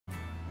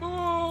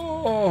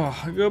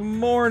Oh, good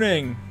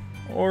morning,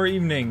 or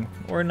evening,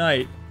 or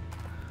night,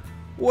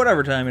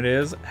 whatever time it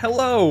is.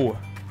 Hello!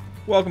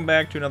 Welcome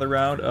back to another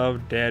round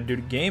of Dad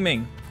Duty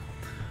Gaming.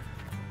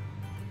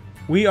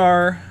 We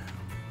are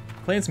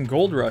playing some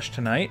Gold Rush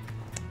tonight,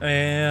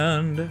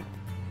 and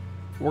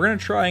we're going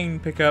to try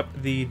and pick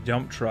up the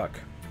dump truck.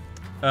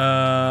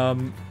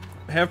 Have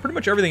pretty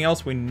much everything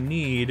else we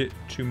need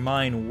to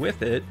mine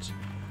with it.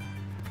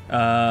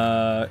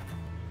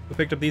 We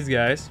picked up these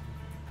guys.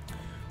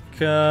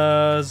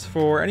 Because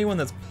for anyone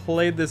that's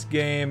played this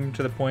game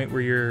to the point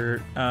where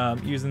you're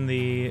using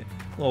the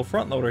little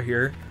front loader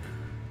here,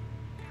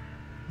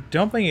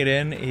 dumping it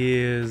in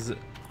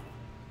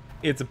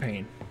it's a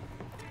pain.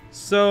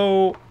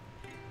 So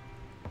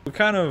we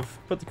kind of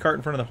put the cart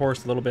in front of the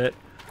horse a little bit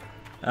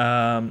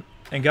and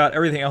got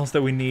everything else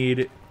that we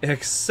need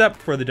except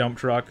for the dump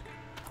truck.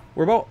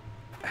 We're about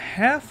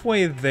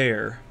halfway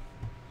there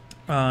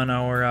on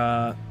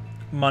our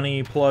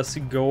money plus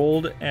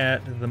gold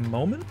at the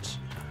moment.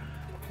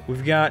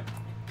 We've got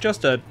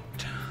just a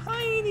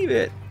tiny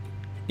bit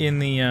in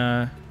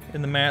the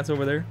mats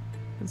over there.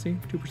 You can see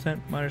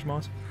 2% miners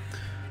moss.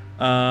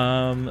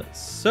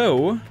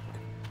 So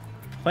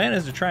plan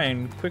is to try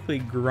and quickly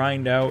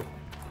grind out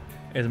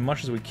as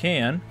much as we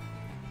can,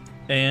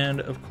 and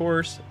of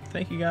course,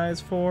 thank you guys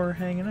for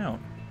hanging out.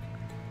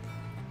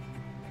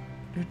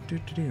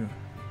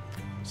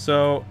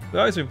 So we've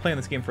always been playing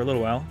this game for a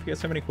little while. If you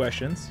guys have any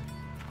questions,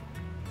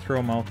 throw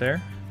them out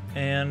there,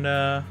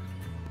 and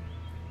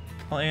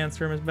I'll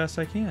answer them as best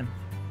I can.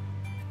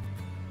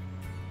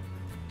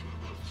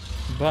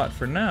 But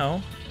for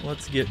now,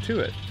 let's get to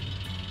it.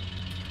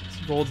 This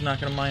gold's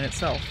not going to mine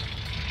itself.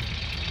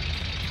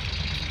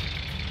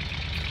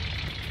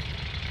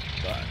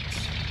 But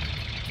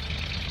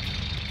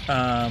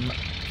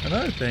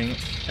another thing,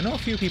 I know a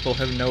few people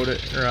have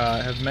noted or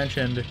have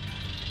mentioned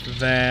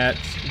that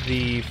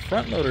the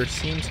front loader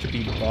seems to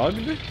be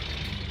bugged.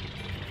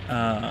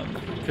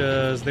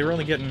 Because they were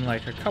only getting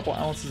like a couple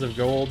ounces of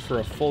gold for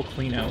a full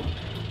clean out.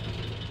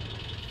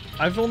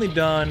 I've only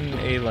done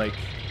a like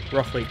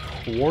roughly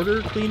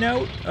quarter clean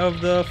out of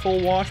the full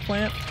wash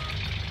plant,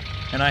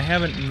 and I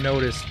haven't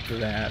noticed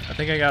that. I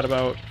think I got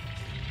about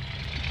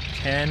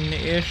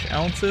 10-ish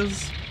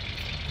ounces,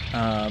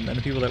 and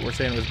the people that were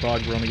saying it was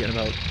bugged were only getting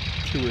about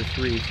 2 or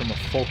 3 from a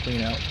full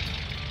clean out.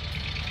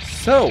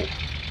 So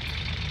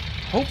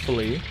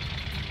hopefully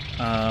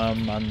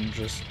I'm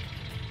just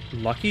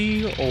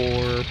lucky,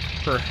 or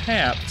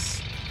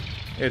perhaps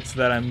it's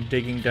that I'm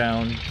digging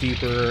down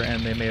deeper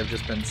and they may have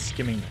just been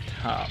skimming the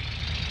top.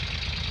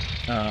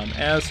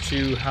 As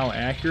to how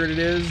accurate it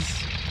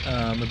is,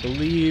 I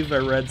believe I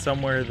read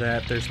somewhere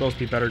that there's supposed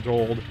to be better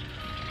gold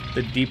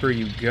the deeper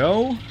you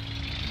go.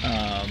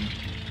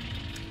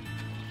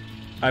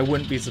 I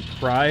wouldn't be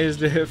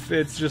surprised if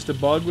it's just a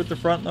bug with the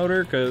front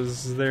loader,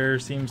 because there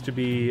seems to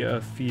be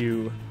a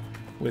few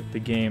with the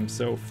game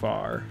so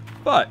far.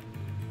 But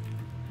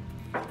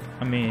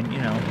I mean, you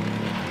know,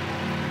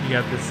 you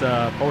got this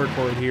power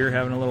cord here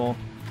having a little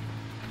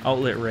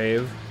outlet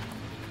rave,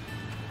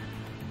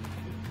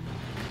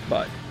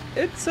 but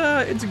it's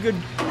a good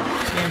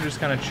game, just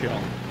kind of chill.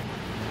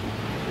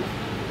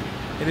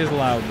 It is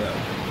loud though,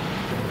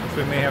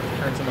 so we may have to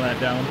turn some of that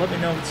down. Let me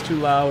know if it's too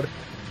loud.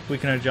 We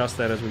can adjust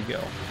that as we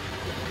go.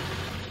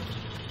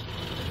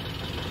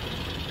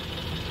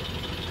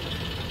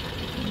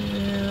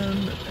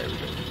 And there we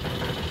go.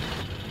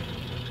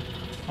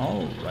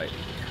 All right.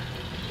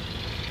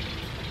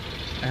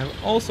 I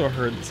have also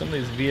heard that some of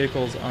these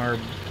vehicles are a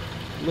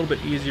little bit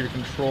easier to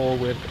control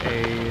with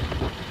a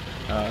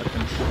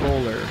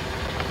controller.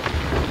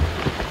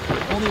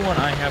 The only one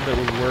I have that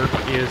would work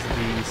is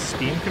the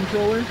Steam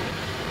controller,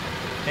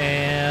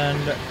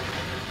 and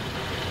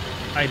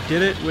I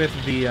did it with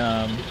the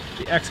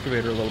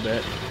excavator a little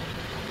bit,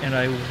 and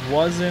I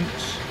wasn't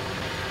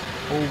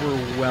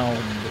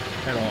overwhelmed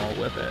at all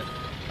with it.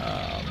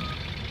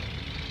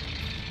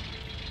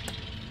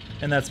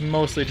 And that's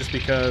mostly just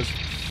because,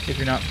 if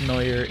you're not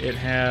familiar, it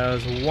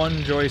has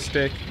one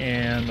joystick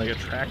and like a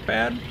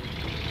trackpad,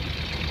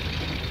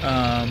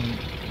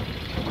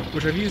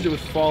 which I've used it with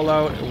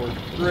Fallout. It worked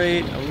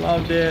great. I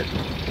loved it.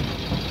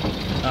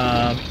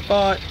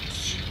 But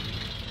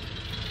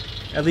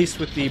at least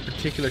with the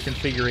particular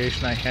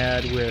configuration I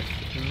had with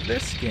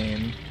this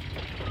game,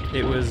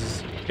 it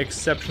was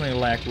exceptionally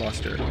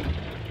lackluster.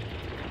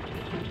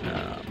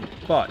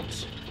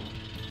 But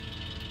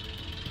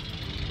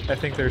I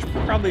think there's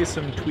probably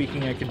some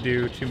tweaking I could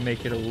do to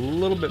make it a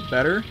little bit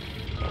better,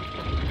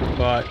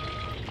 but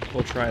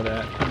we'll try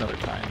that another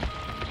time.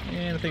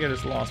 And I think I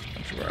just lost a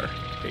bunch of our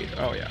pay dirt.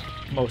 Oh yeah,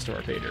 most of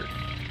our pay dirt.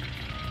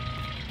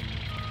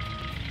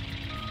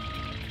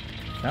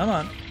 Come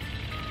on.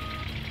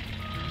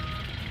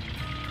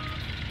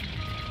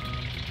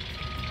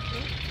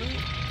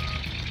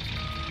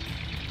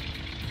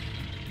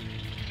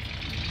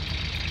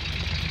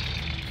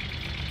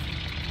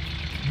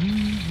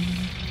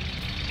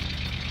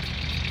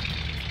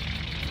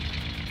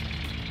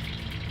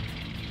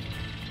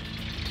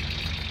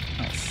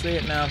 I'll say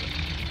it now.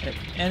 at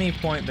any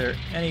point there are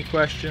any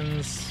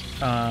questions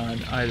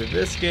on either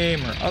this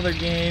game or other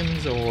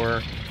games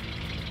or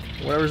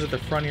whatever's at the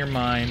front of your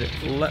mind,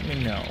 let me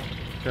know,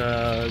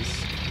 because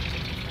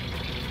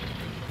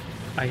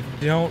I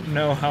don't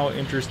know how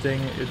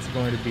interesting it's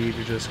going to be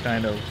to just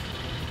kind of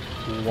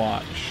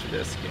watch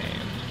this game.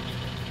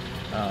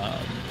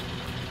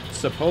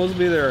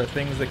 Supposedly there are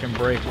things that can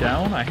break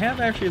down. I have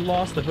actually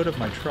lost the hood of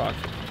my truck,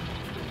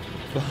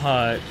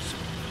 but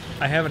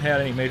I haven't had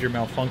any major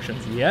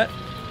malfunctions yet.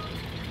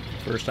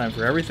 First time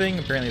for everything.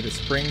 Apparently the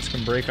springs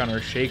can break on our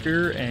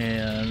shaker,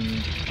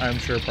 and I'm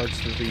sure parts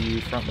of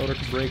the front loader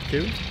can break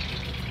too.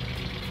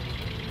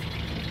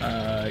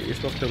 You're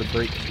supposed to be able to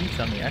break teeth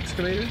on the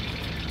excavator,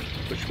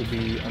 which would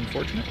be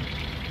unfortunate,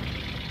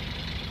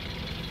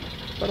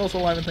 but also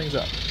liven things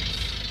up.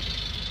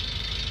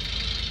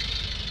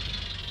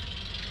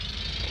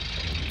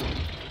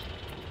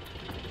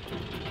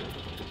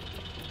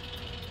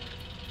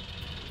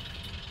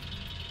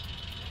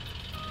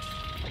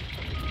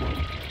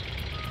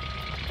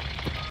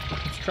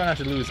 Try not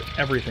to lose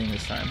everything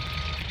this time.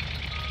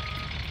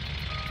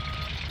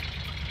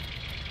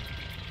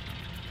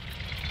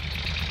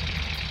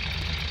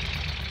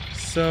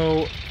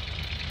 So,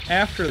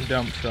 after the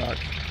dump truck,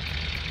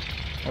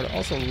 I would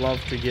also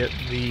love to get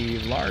the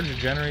large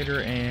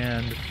generator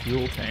and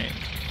fuel tank.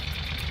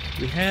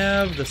 We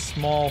have the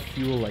small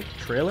fuel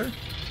trailer,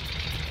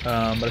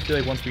 but I feel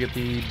like once we get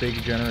the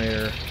big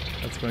generator,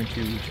 that's going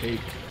to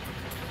take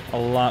a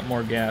lot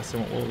more gas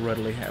than what we'll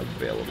readily have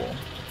available.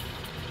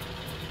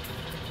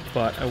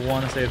 But I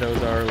want to say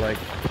those are like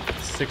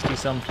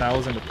 60-some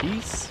thousand a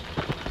piece,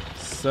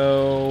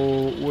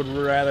 so would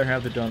rather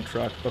have the dump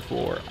truck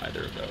before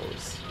either of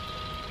those.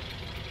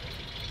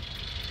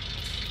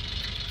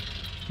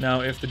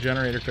 Now, if the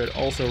generator could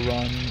also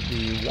run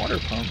the water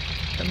pump,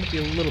 that would be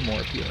a little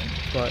more appealing,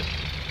 but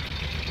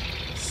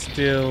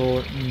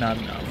still not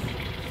enough.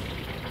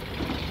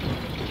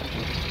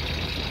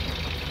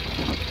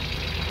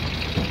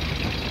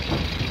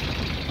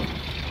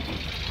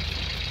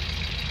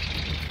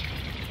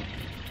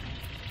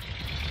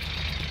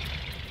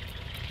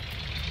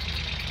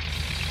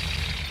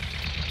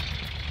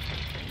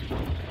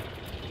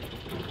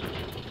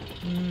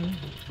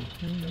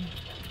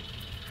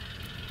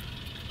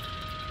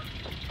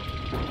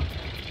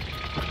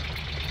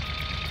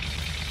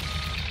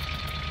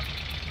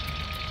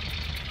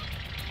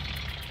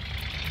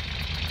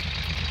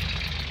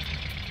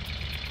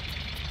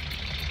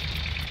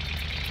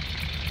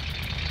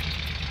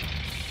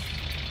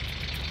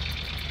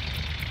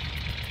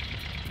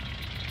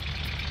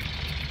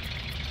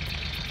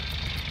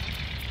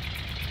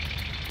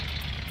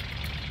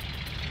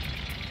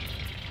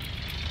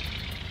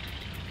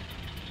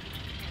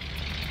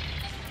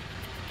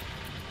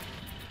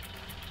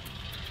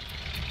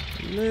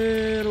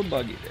 Little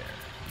buggy there.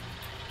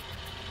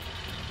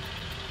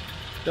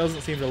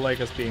 Doesn't seem to like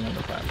us being on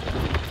the platform.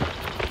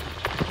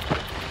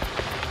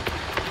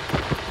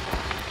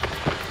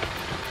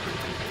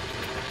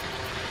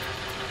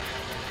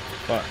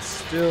 But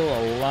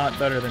still a lot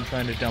better than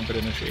trying to dump it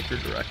in the shaker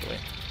directly.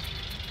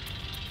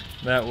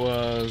 That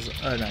was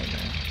a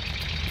nightmare.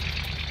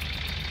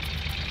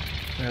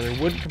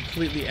 Either wouldn't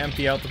completely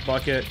empty out the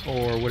bucket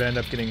or would end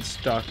up getting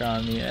stuck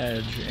on the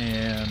edge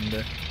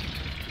and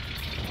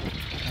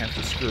have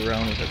to screw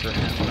around with it for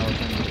half an hour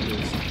trying to do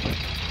this.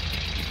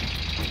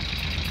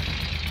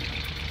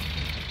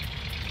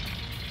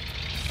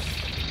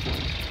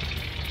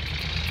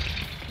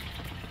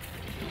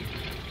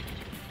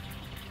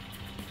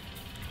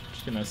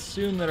 Just gonna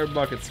assume that our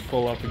bucket's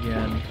full up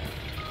again.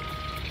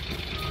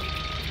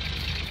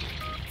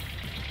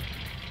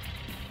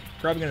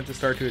 Probably gonna have to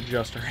start to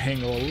adjust our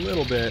angle a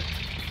little bit.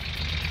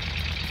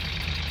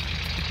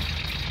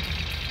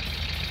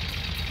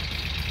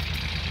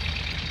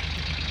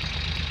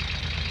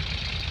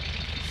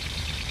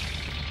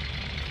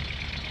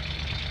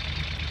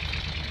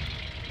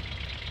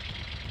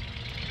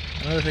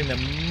 Another thing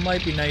that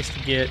might be nice to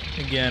get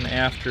again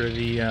after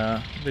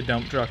the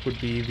dump truck would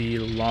be the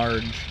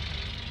large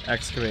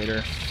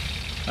excavator.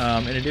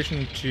 In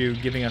addition to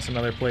giving us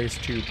another place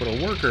to put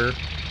a worker,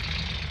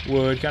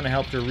 would kind of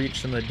help to reach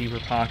some of the deeper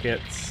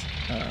pockets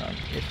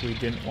if we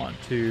didn't want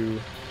to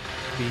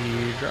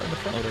be driving the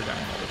front loader down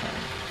all the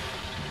time.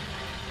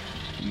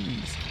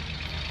 Jeez.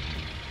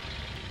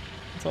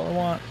 That's all I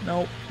want.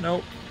 Nope,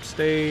 nope.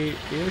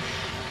 Stay-ish.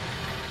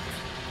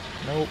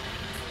 Nope.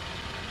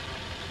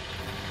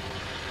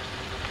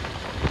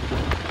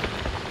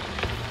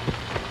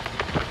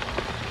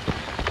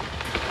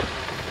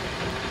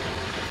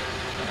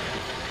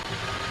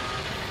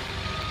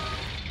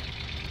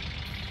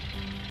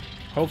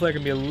 Hopefully I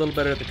can be a little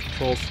better at the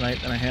controls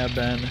tonight than I have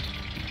been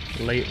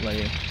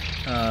lately.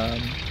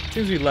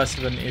 Seems to be less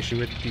of an issue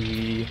with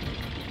the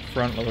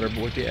front loader, but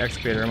with the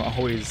excavator I'm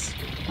always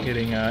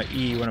hitting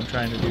E when I'm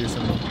trying to do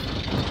some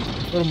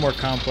little more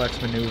complex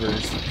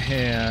maneuvers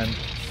and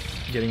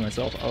getting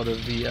myself out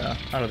of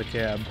the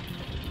cab.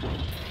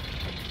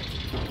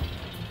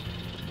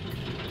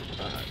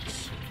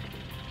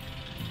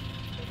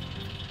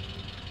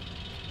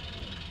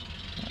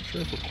 But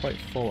sure if we're quite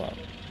full up.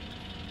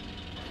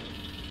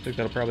 I think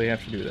that'll probably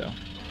have to do, though.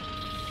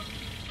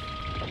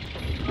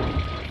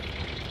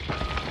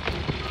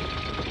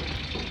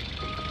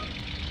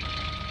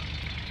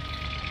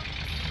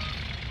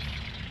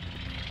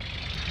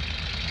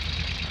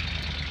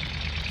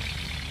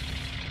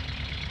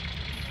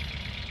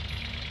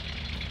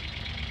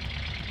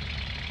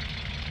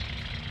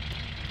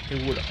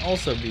 It would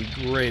also be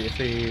great if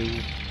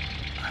they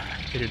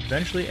could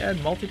eventually add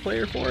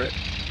multiplayer for it.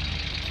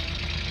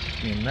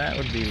 I mean,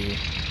 that'd be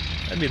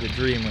the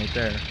dream right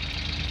there.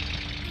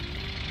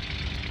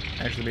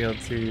 Actually be able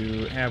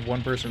to have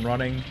one person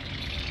running,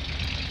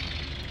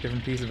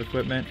 different piece of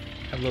equipment,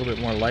 have a little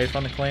bit more life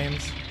on the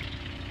claims.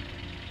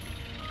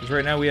 Because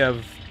right now we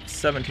have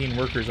 17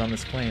 workers on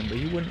this claim, but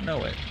you wouldn't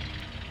know it.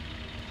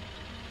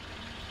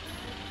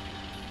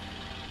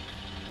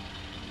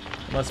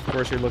 Unless, of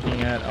course, you're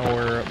looking at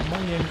our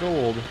money and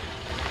gold.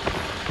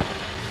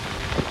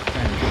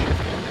 Kind of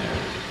shift in there.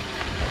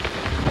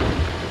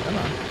 Come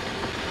on.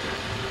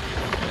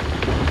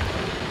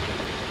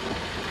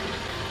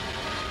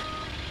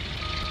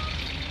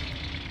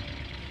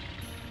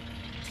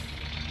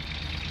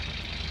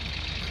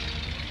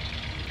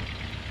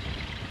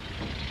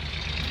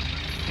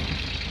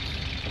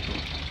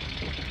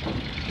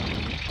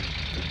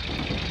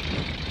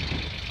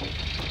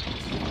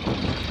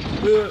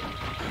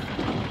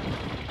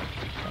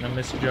 Kind of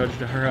misjudged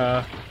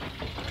her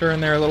turn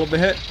there a little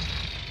bit.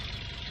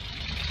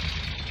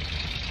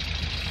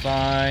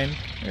 Fine.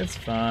 It's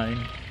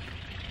fine.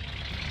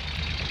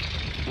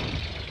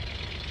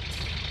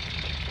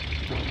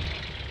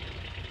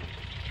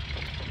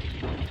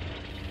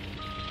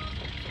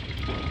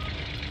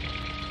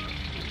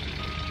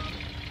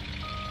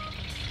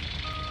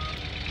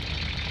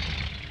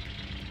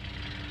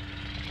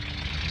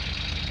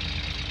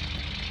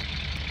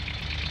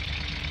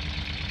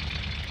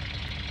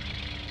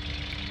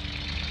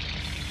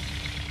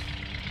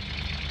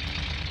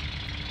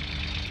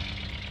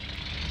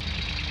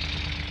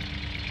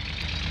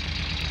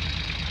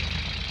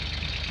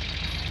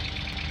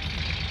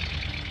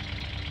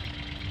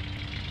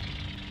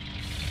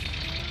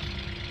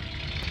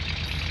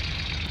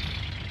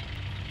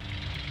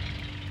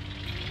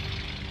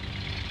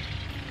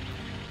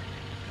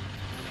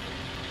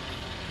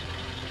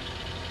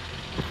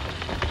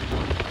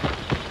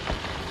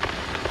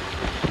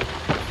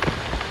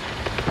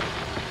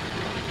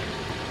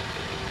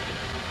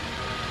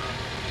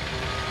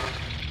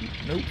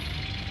 Nope.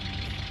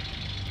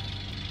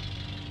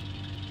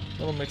 A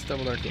little mixed up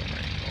with our camera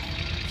angle.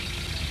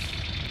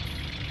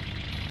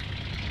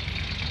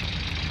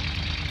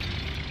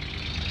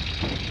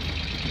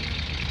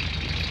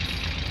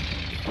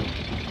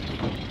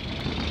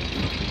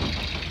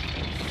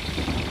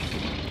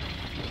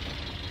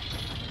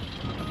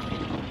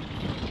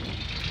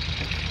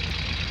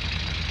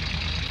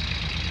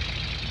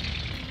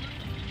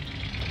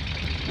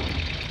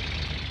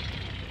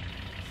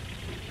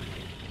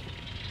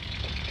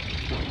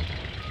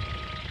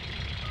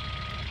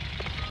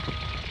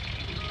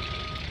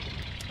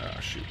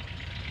 Shoot.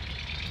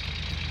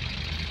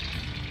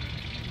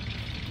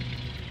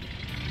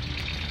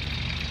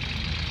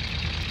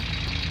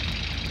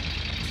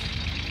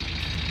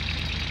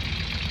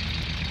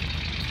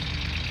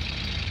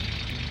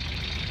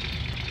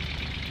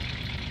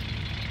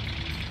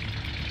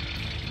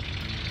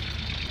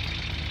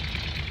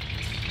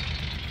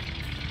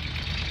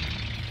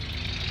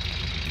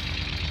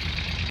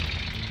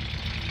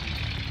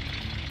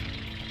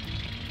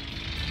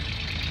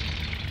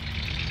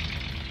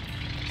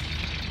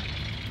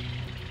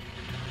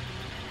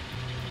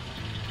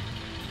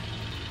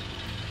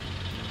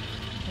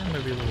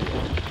 Maybe a little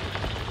low.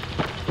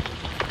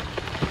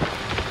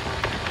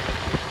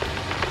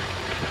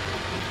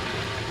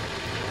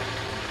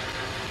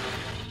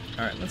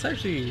 Alright, let's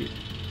actually...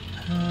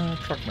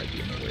 truck might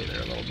be in the way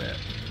there a little bit.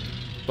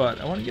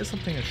 But I want to get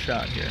something a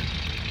shot here.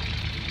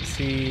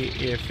 See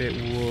if it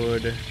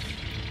would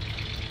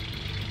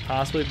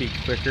possibly be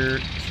quicker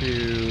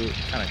to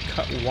kind of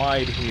cut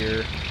wide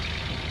here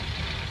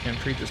and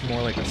treat this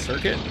more like a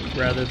circuit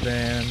rather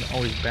than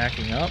always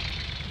backing up.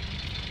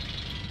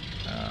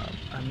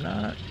 I'm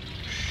not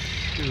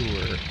sure.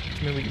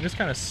 I mean, we can just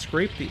kind of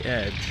scrape the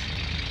edge,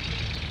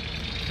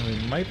 and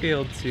we might be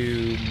able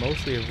to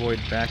mostly avoid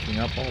backing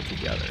up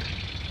altogether.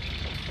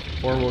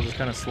 Or we'll just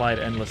kind of slide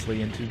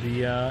endlessly into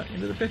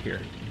the pit here.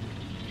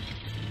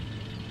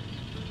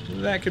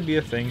 That could be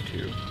a thing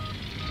too.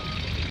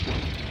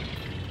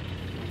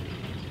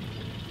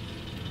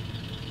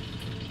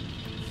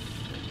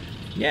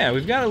 Yeah,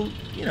 we've got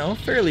a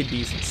fairly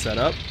decent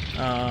setup.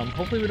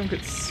 Hopefully we don't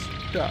get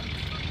stuck.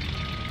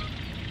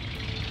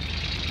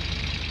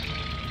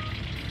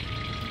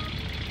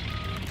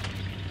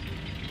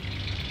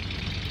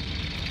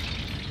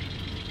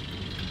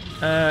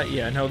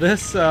 Yeah, no,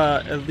 this,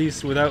 at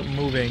least without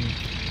moving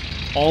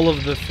all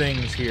of the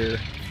things here,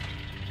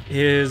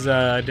 is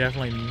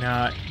definitely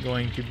not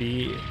going to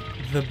be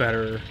the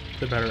better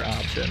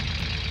option.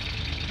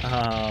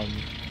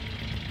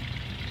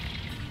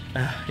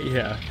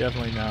 Yeah,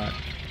 definitely not.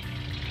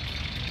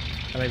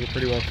 I think we're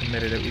pretty well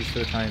committed, at least for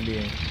the time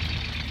being.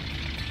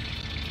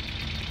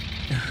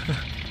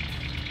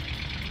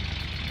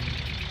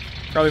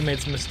 Probably made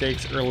some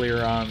mistakes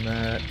earlier on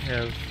that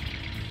have,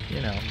 you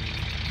know,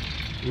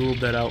 ruled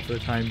that out for the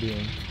time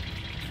being.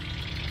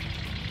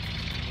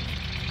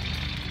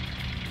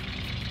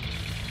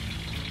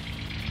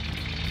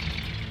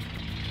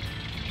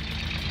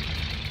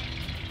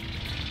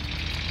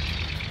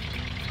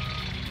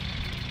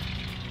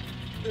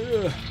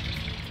 Ugh.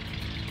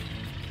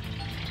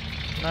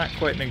 Not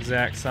quite an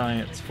exact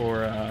science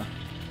for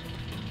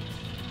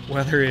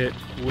whether it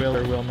will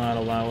or will not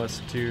allow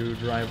us to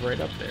drive right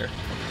up there.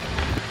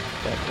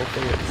 But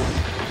hopefully it's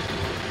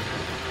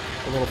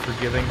a little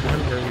forgiving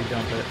where we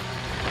dump it.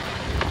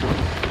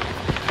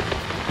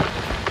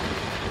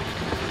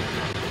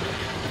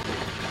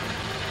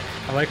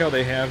 I like how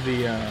they have the,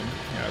 here,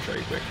 I'll show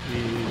you quick,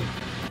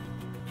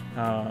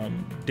 the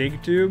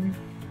dig tube,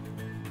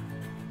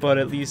 but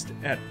at least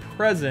at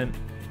present,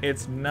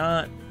 it's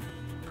not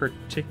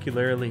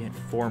particularly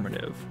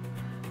informative.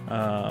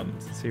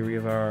 Let's see, we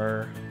have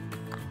our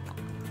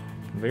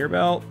conveyor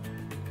belt.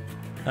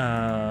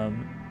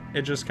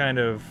 It just kind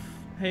of,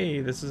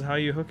 hey, this is how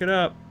you hook it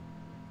up.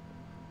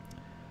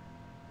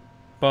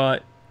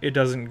 But it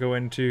doesn't go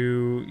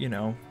into, you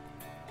know,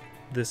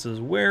 this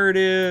is where it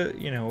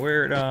is, you know,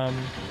 where it,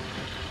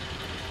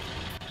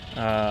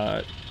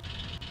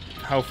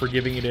 how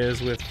forgiving it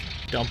is with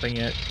dumping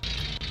it.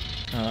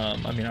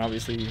 I mean,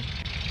 obviously,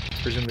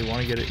 presumably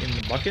want to get it in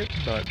the bucket,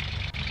 but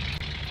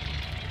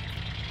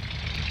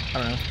I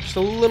don't know. Just a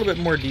little bit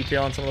more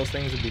detail on some of those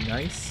things would be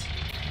nice.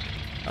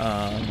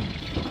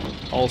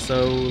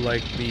 Also,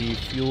 like the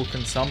fuel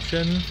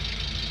consumption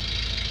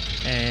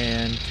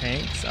and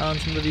tanks on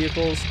some of the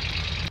vehicles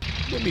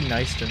would be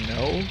nice to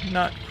know.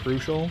 Not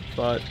crucial,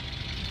 but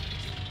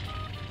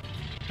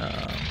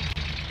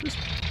just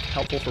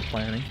helpful for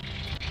planning.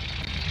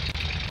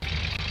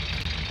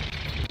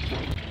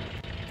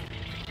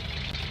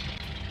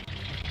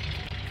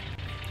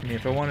 I mean,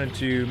 if I wanted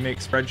to make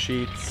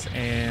spreadsheets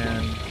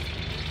and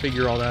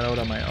figure all that out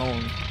on my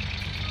own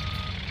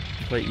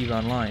and play EVE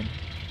Online,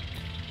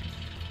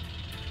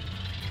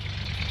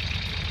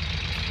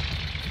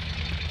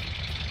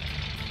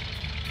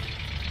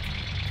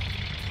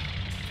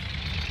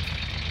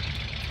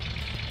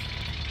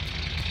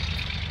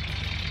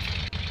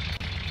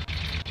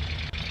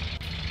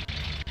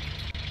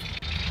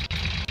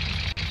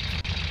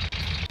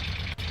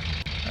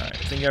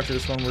 I think after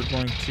this one we're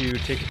going to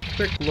take a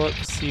quick look,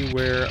 see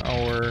where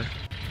our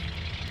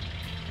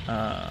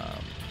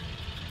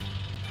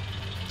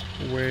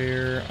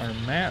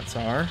mats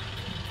are.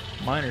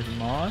 Miner's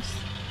moss.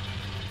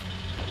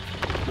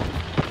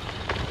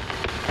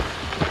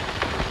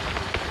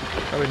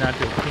 Probably not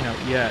do a clean out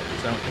yet,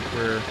 because I don't think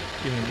we're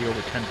even going to be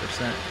over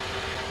 10%.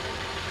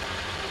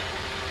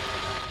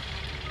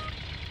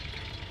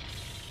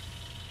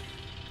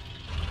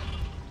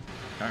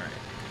 Alright.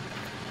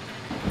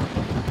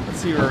 Let's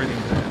see where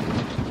everything's at.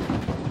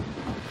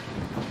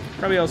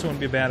 Probably also wouldn't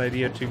be a bad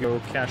idea to go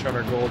cash out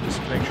our gold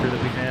just to make sure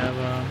that we have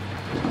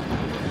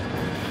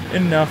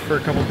enough for a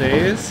couple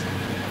days.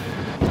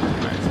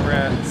 Alright, so we're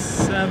at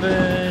 7,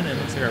 and it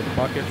looks like our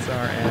buckets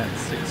are at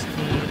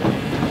 16 and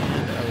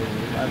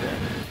 11.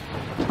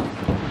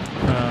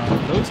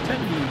 Those tend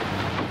to be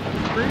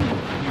pretty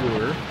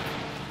pure.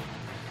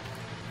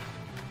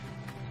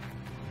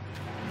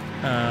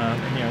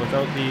 And yeah,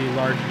 without the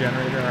large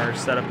generator, our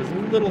setup is a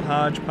little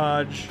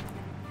hodgepodge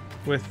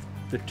with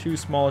the 2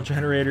 small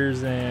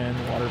generators and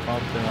the water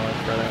pump and all that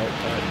spread out,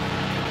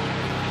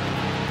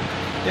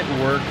 but it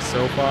works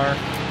so far.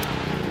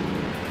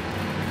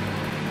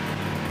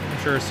 I'm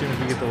sure as soon as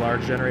we get the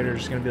large generator,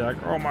 it's going to be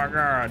like, oh my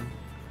god,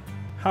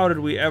 how did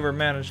we ever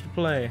manage to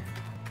play?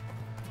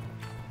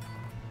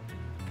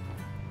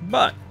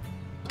 But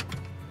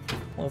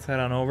let's head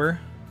on over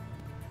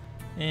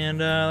and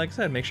like I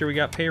said, make sure we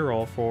got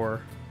payroll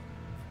for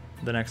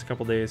the next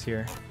couple days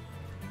here.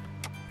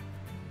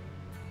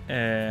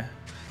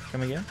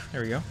 Come again?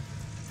 There we go.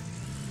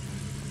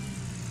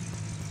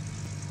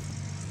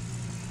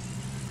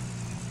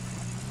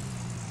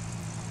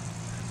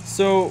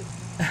 So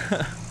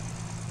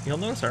you'll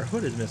notice our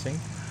hood is missing.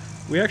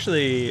 We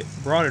actually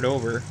brought it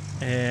over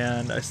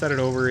and I set it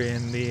over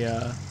in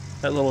the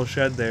that little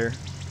shed there.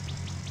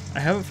 I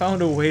haven't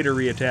found a way to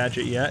reattach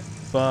it yet,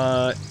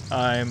 but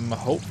I'm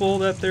hopeful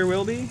that there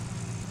will be.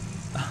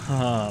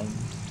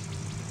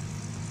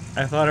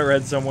 I thought I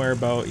read somewhere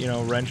about, you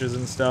know, wrenches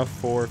and stuff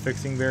for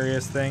fixing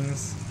various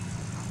things,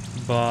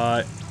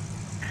 but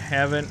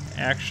haven't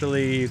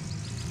actually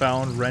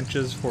found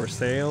wrenches for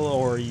sale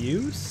or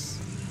use,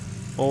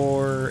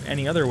 or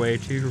any other way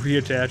to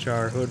reattach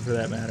our hood for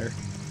that matter.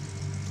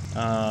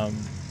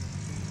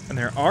 And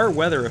there are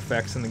weather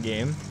effects in the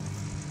game,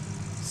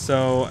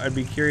 so I'd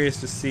be curious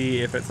to see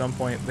if at some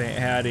point they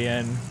add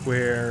in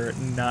where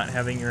not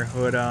having your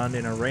hood on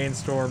in a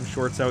rainstorm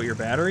shorts out your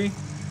battery.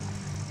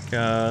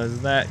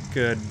 Because that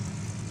could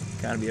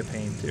kind of be a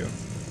pain too.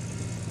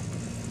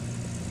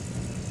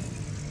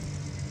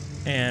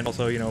 And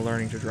also, you know,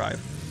 learning to drive.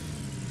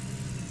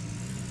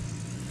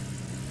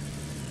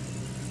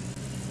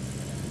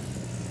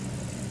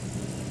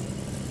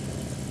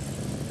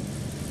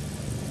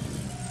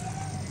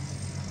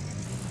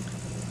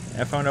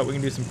 I found out we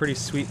can do some pretty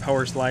sweet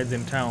power slides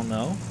in town,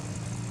 though.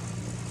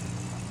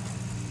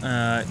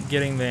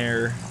 Getting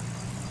there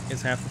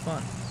is half the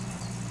fun.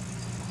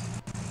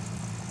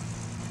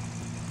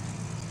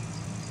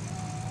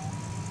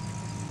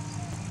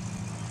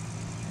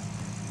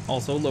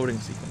 Also, loading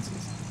sequences.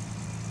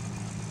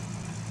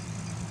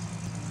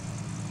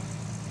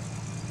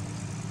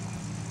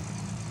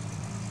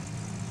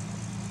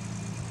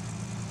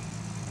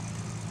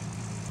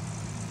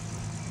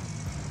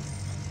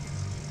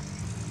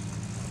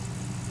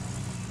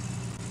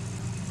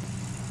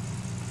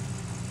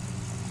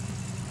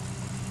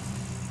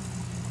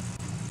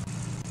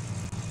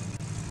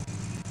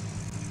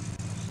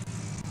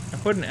 I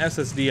put an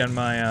SSD on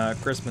my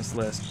Christmas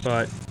list,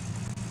 but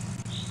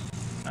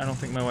I don't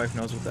think my wife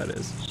knows what that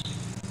is.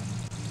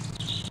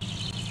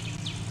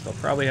 So I'll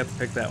probably have to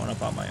pick that one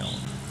up on my own.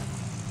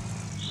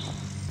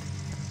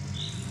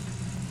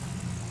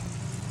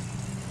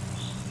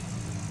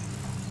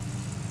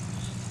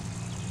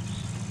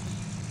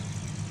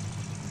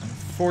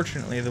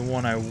 Unfortunately, the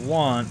one I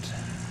want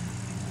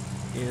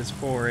is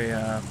for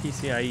a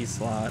PCIe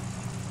slot,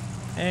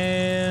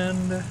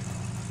 and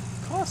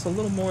costs a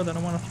little more than I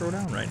want to throw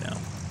down right now.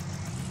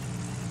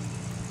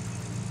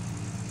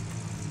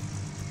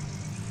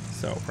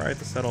 So probably have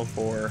to settle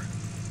for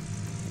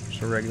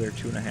just a regular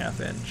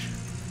 2.5 inch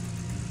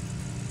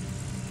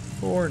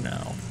for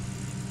now.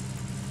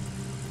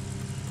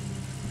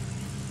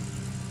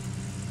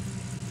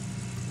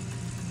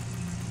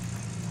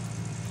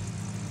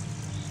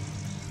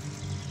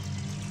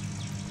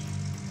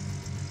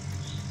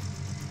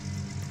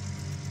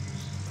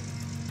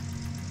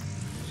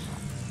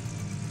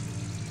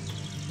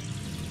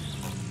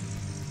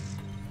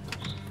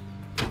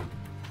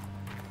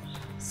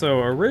 So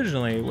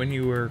originally, when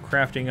you were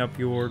crafting up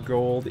your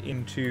gold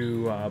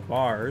into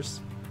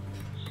bars,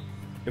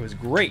 it was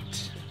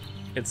great.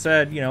 It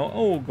said, you know,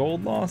 oh,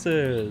 gold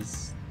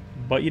losses,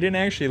 but you didn't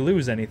actually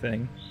lose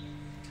anything.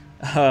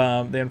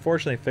 They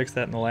unfortunately fixed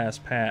that in the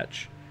last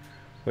patch,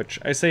 which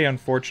I say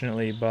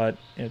unfortunately, but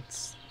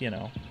it's, you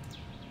know,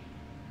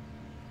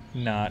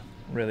 not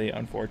really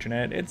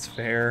unfortunate. It's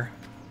fair.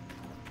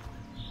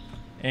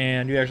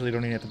 And you actually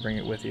don't even have to bring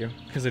it with you,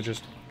 because it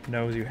just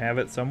knows you have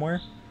it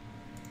somewhere.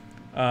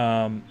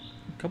 A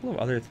couple of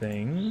other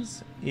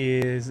things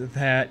is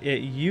that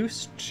it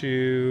used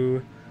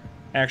to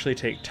actually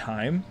take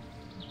time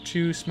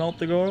to smelt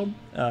the gold,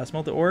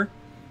 smelt the ore,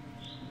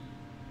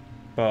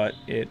 but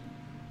I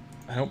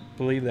don't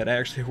believe that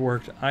actually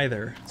worked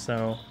either.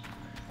 So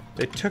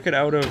they took it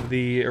out of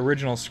the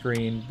original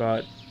screen,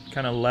 but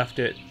kind of left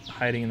it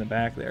hiding in the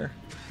back there.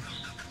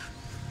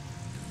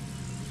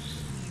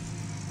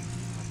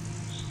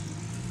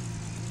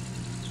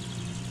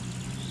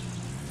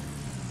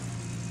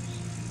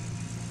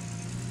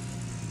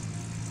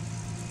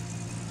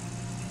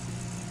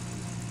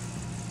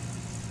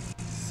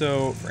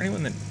 So, for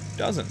anyone that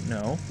doesn't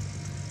know,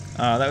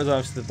 that was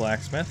obviously the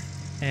blacksmith.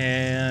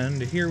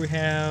 And here we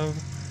have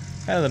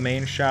kind of the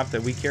main shop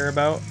that we care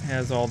about. It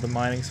has all the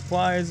mining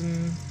supplies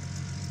and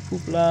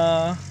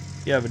hoopla.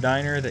 You have a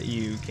diner that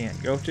you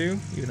can't go to,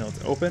 even though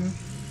it's open.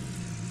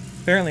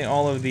 Apparently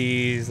all of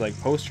these like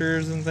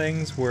posters and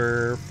things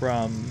were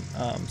from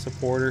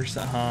supporters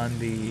on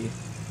the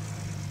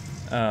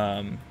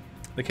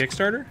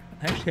Kickstarter.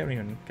 I actually haven't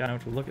even gotten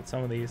out to look at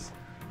some of these.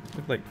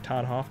 Look like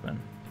Todd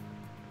Hoffman.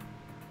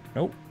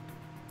 Nope.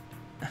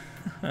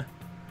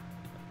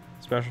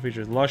 Special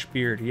features. Lush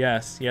beard.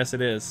 Yes. Yes,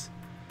 it is.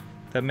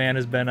 That man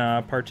has been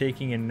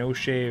partaking in No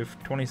Shave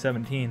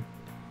 2017.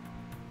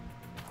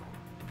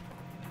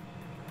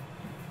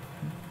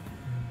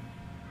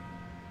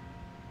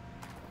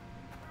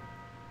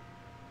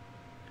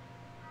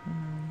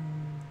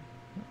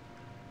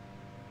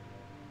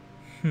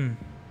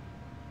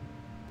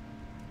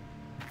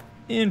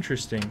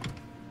 Interesting.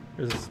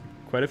 There's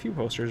quite a few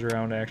posters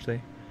around,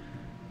 actually.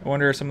 I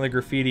wonder if some of the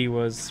graffiti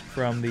was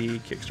from the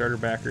Kickstarter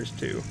backers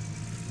too.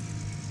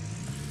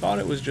 I thought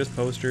it was just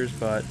posters,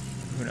 but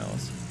who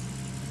knows.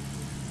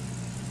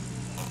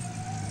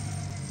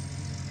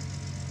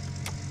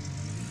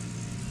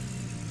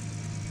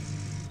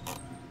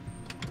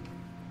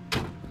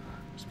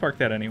 Just park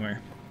that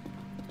anywhere.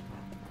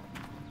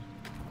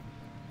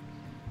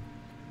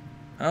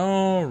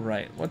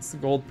 Alright, what's the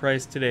gold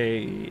price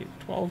today?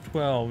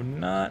 $12.12.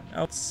 Not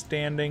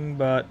outstanding,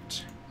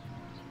 but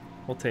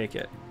we'll take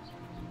it.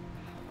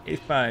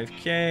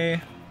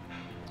 85K.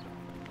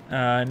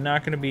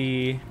 Not going to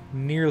be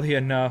nearly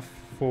enough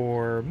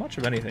for much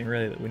of anything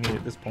really that we need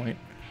at this point.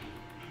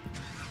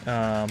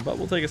 But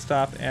we'll take a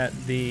stop at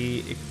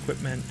the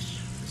equipment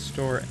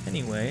store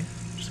anyway.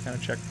 Just kind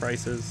of check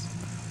prices.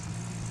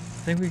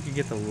 I think we could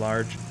get the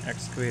large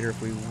excavator if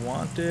we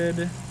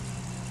wanted,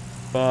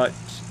 but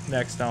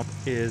next dump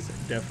is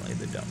definitely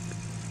the dump.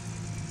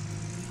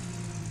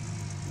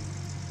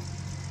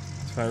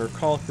 So if I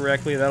recall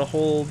correctly, that'll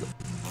hold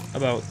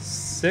about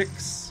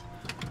 6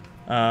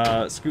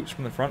 scoops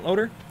from the front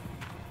loader.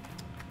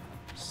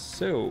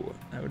 So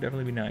that would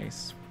definitely be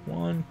nice.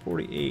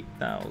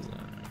 148,000.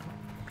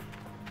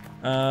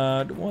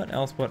 What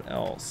else? What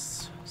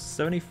else?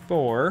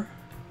 74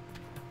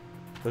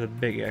 for the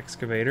big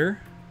excavator.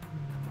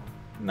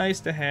 Nice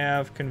to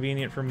have,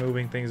 convenient for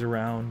moving things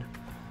around.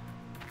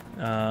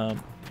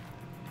 I'm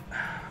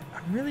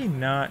really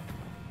not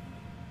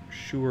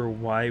sure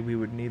why we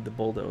would need the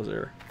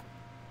bulldozer.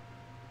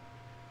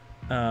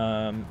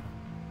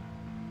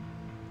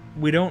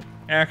 We don't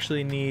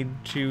actually need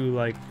to,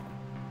 like,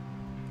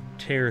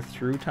 tear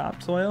through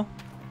topsoil.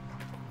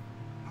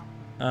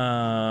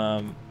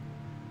 I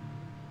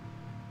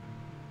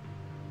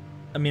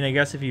mean, I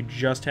guess if you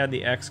just had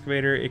the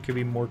excavator, it could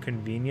be more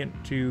convenient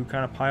to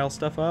kind of pile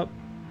stuff up.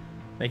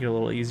 Make it a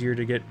little easier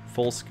to get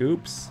full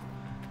scoops.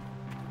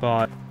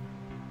 But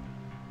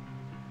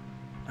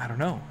I don't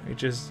know. It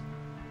just...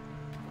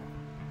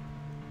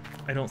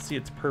 I don't see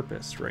its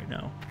purpose right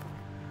now.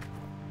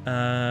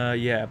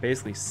 Yeah,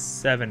 basically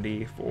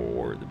 70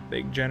 for the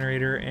big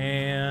generator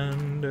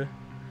and...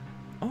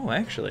 Oh,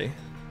 actually,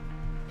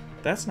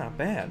 that's not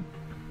bad.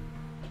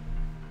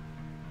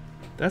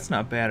 That's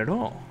not bad at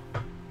all.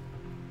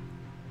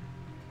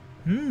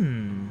 Does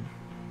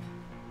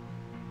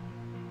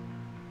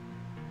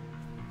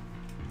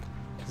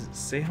it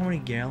say how many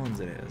gallons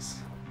it is?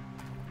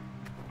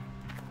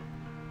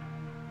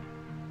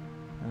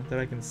 Not that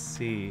I can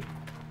see.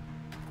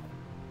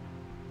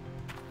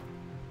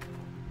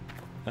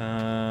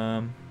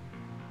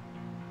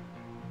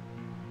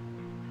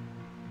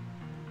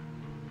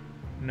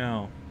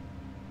 No.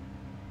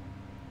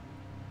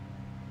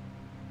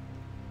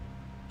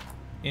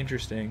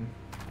 Interesting.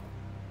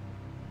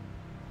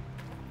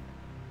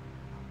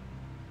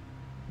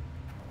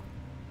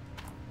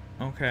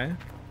 Okay.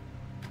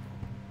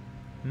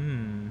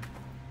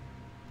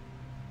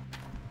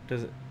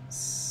 Does it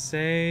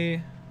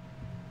say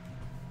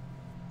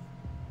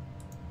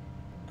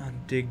on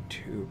dig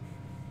tube?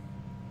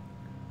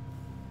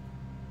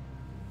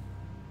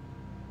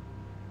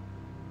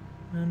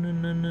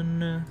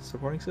 No.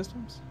 Supporting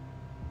systems?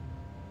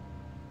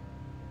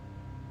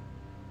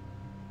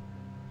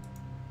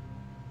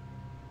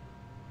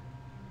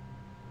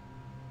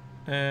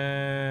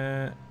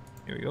 Here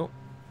we go.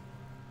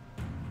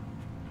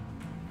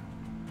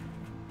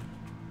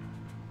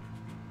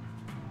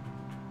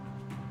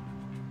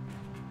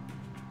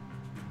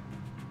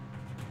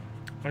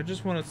 I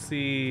just want to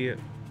see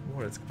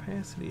what its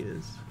capacity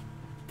is.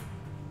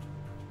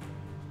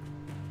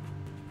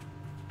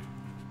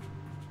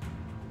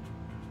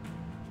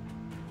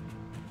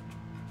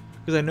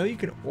 Because I know you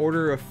can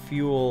order a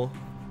fuel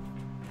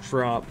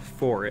drop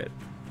for it.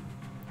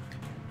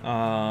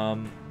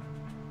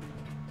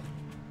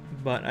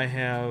 But I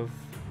have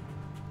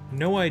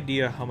no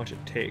idea how much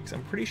it takes.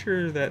 I'm pretty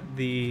sure that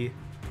the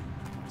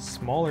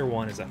smaller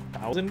one is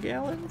 1,000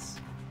 gallons.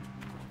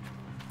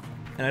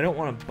 And I don't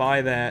want to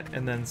buy that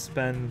and then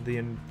spend the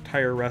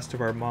entire rest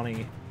of our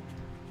money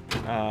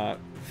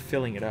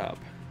filling it up.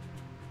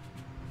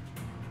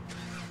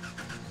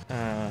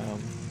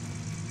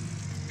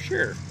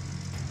 Sure.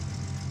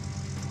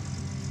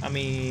 I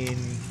mean,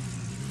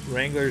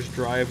 Wranglers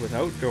drive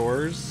without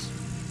doors,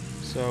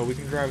 so we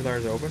can drive with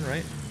ours open,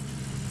 right?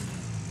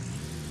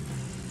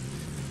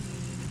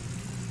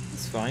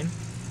 It's fine.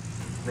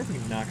 I wonder if we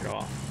can knock it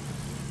off.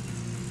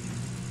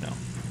 No.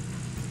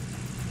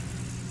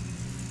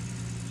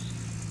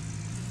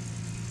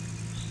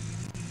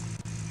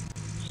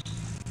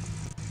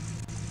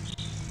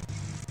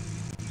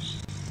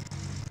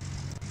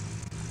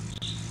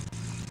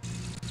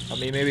 I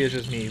mean, maybe it's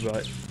just me, but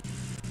I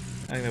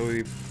think that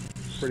would be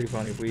pretty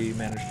funny if we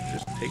managed to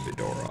just take the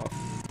door off.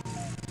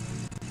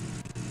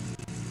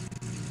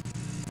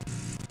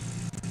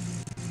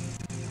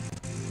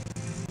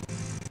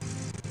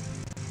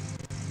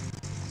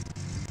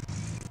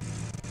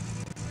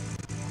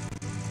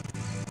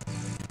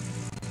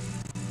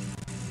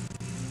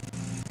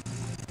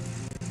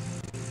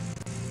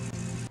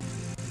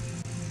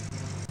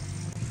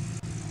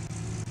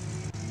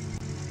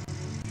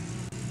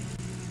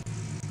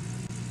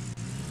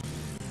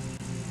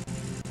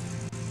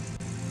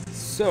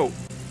 So,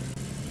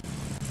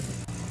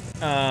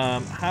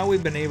 how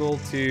we've been able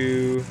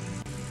to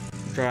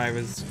drive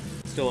is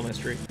still a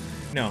mystery.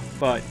 No,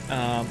 but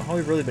how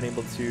we've really been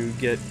able to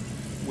get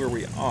where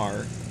we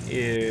are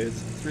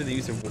is through the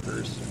use of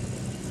workers.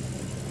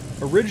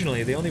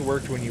 Originally, they only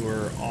worked when you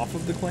were off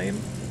of the claim,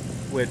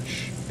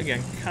 which,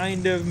 again,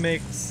 kind of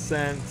makes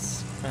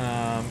sense,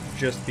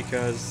 just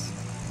because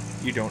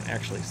you don't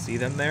actually see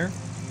them there,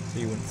 so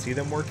you wouldn't see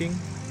them working.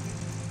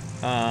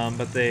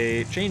 But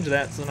they changed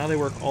that, so now they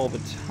work all the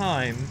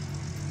time,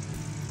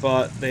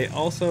 but they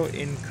also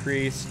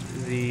increased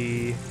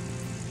the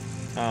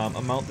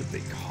amount that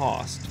they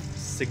cost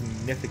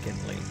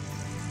significantly.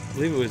 I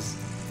believe it was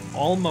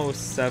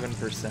almost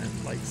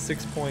 7%, like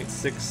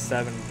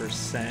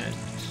 6.67%.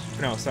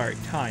 No, sorry,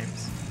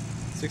 times.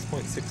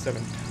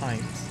 6.67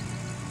 times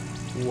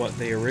what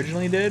they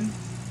originally did.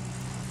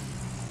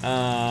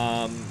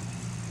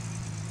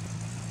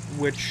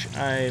 Which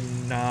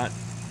I'm not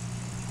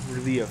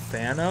really a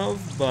fan of,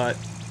 but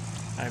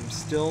I'm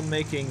still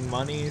making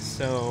money,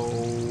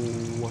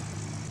 so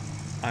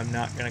I'm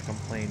not going to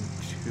complain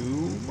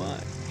too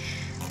much.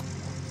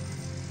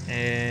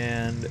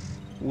 And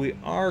we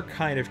are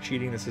kind of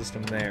cheating the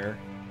system there,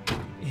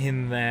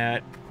 in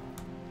that,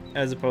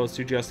 as opposed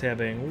to just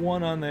having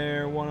one on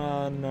there, one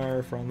on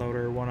our front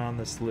loader, one on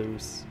the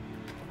sluice,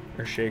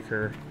 or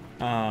shaker,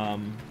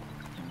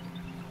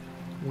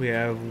 we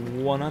have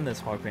one on this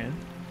hog pan.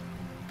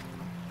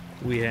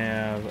 We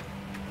have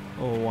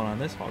one on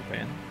this hog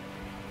pan.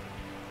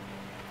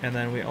 And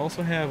then we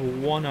also have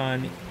one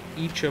on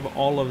each of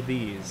all of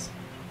these.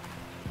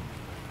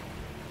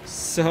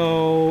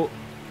 So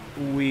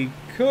we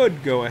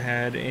could go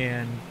ahead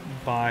and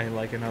buy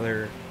like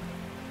another,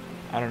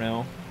 I don't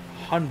know,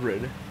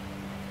 100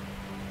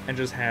 and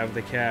just have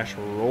the cash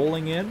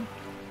rolling in.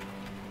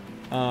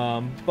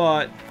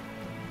 But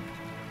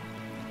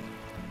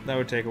that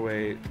would take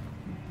away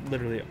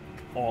literally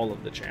all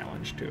of the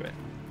challenge to it.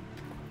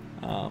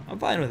 I'm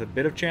fine with a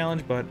bit of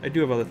challenge, but I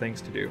do have other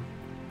things to do.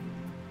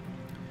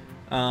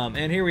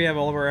 And here we have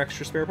all of our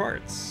extra spare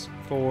parts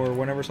for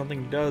whenever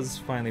something does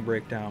finally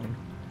break down.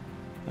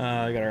 We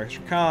got our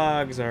extra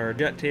cogs, our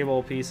jet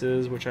table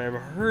pieces, which I've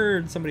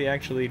heard somebody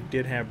actually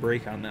did have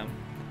break on them.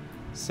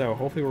 So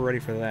hopefully we're ready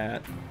for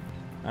that.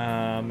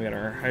 We got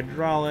our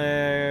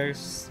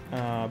hydraulics,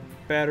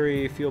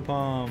 battery, fuel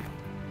pump,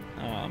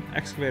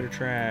 excavator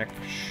track,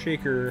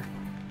 shaker,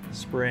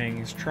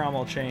 springs,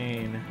 trommel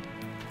chain,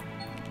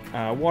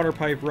 water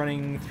pipe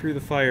running through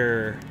the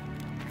fire,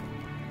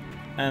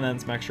 and then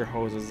some extra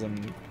hoses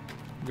and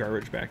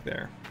garbage back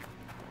there.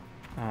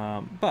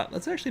 But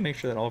let's actually make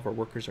sure that all of our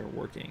workers are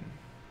working.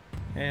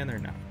 And they're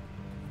not.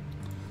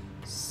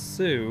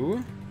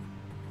 So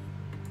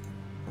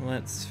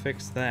let's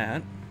fix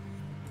that.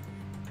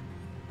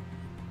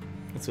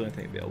 That's the only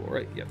thing available,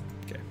 right? Yep.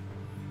 Okay.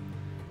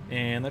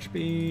 And that should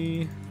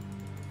be...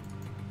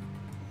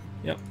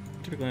 Yep.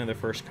 Typically only the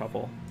first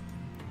couple.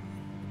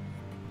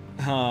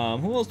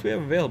 Who else do we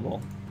have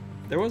available?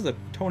 There was a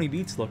Tony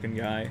Beats looking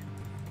guy.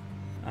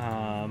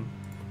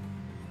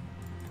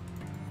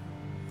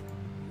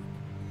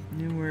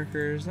 New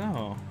workers.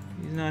 Oh,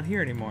 he's not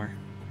here anymore.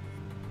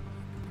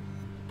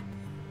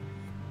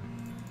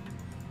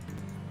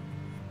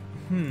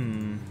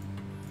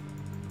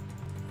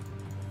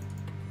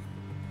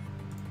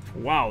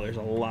 Wow, there's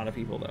a lot of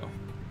people though.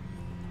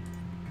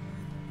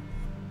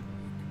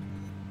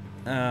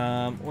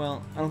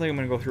 Well, I don't think I'm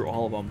gonna go through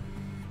all of them.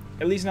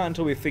 At least not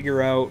until we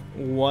figure out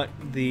what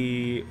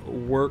the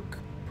work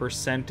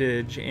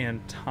percentage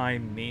and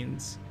time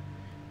means.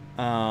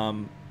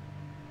 I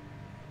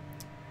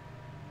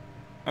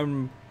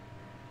would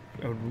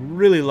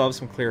really love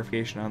some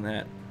clarification on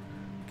that,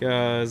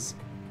 because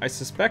I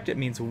suspect it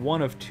means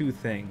one of two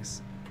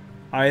things.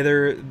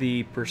 Either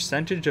the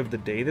percentage of the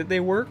day that they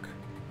work,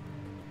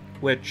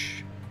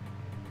 which,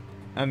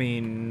 I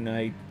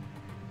mean,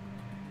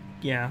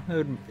 yeah,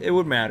 it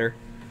would matter.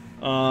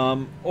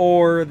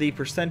 Or the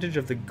percentage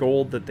of the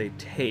gold that they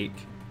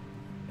take.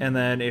 And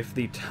then if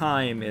the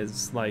time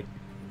is like,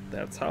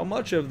 that's how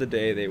much of the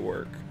day they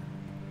work.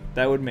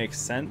 That would make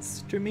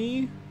sense to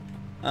me.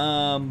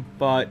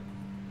 But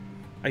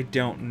I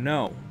don't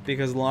know.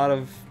 Because a lot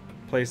of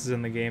places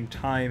in the game,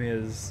 time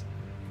is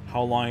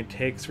how long it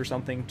takes for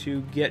something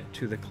to get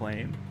to the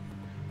claim.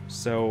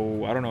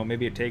 So, I don't know,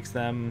 maybe it takes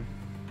them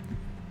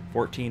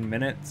 14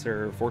 minutes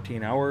or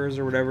 14 hours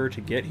or whatever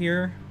to get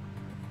here.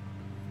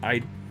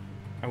 I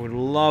would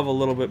love a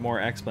little bit more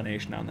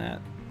explanation on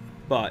that.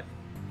 But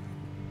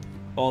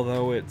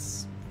although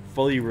it's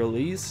fully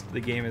released, the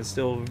game is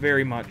still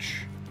very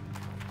much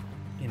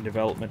in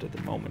development at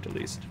the moment, at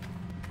least.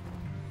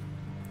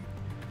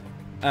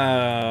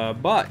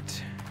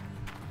 But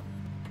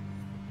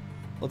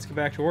let's get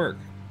back to work.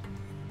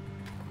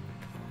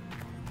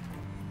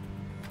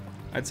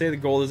 I'd say the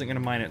gold isn't going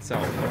to mine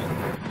itself, but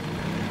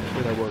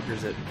with our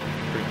workers it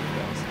pretty much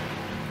does.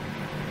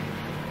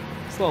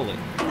 Slowly.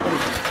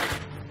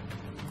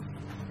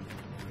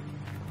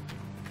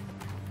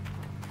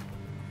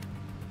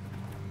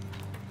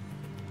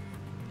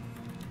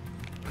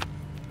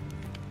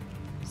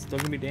 Still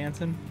gonna be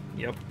dancing?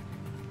 Yep.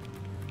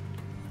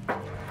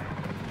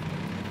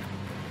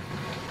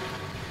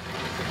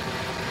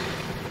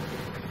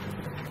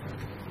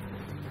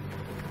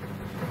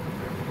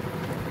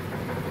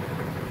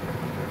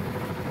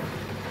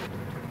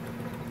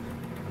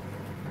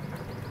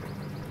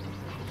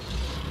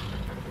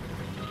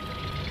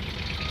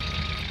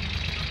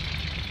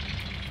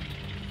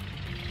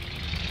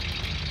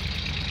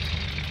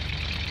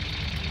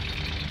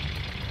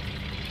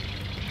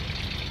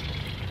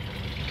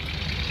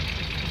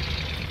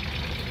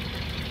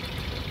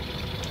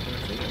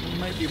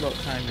 Might be about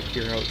time to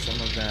clear out some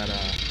of that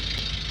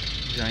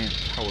giant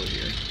tower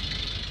here.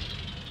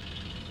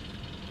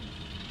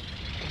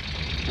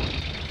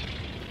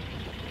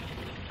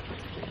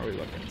 How are we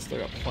looking? Still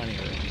got plenty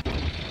of room.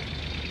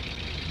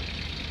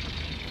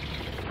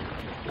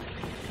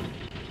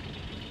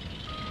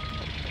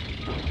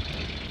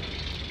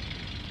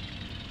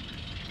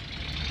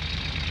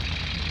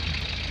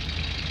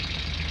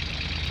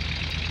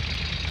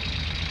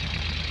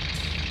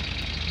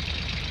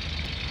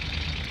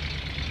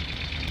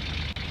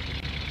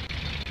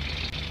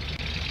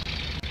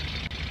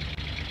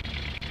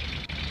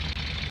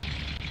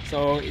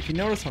 So if you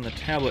notice on the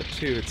tablet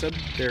too, it said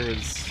there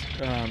was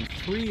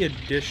 3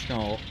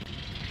 additional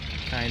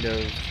kind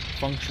of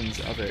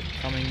functions of it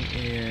coming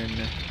in,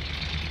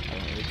 I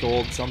don't know, the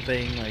gold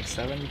something like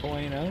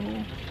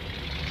 7.0.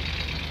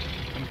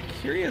 I'm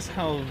curious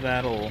how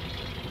that'll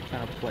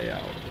kind of play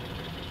out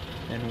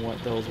and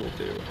what those will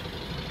do.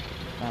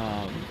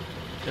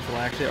 If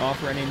it'll actually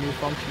offer any new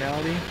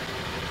functionality,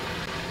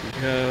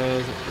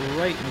 because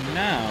right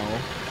now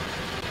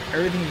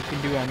everything you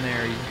can do on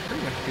there you can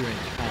pretty much do in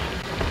town.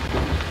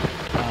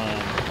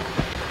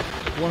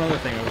 One other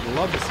thing I would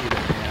love to see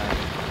them have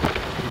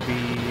would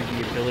be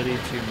the ability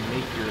to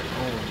make your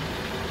own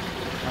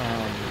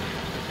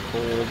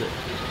gold,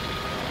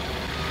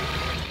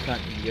 not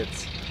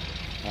ingots,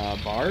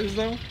 bars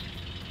though.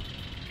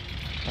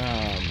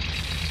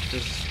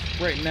 Because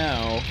right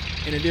now,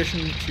 in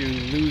addition to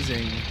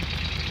losing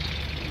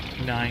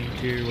 9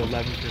 to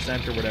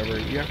 11% or whatever,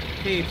 you have to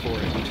pay for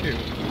it too.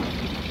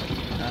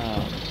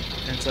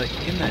 And it's like,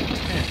 in that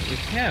tent, we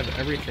have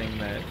everything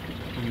that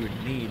you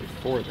would need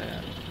for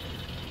that.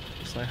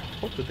 So I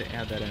hope that they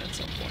add that in at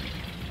some point.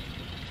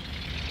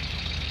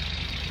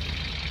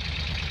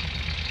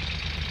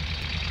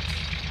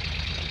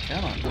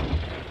 Come on.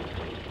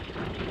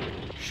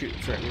 Shoot,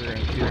 that's right, we were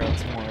going to clear out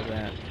some more of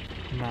that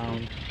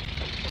mound.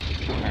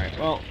 Alright,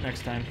 well,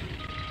 next time.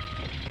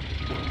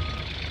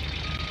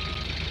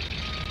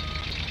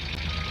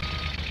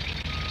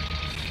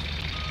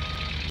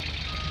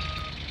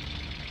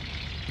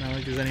 Not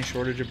like there's any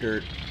shortage of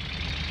dirt.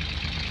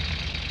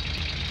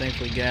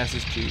 Thankfully, gas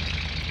is cheap.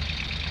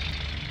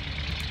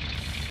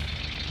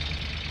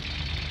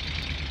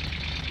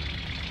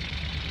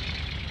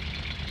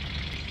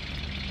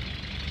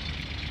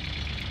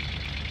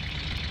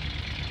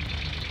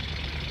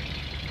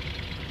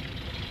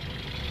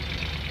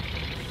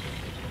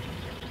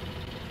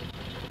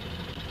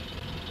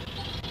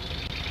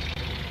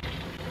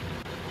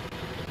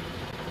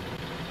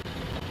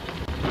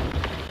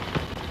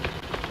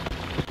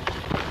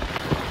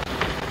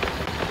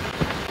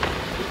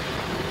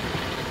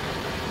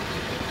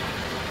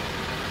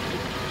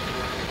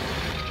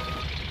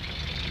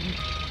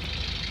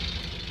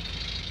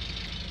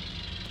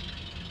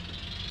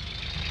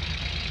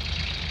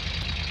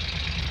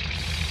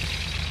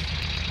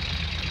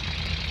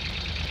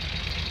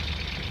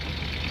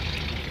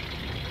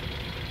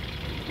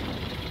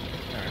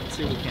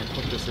 See if we can't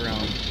flip this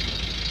around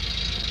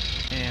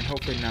and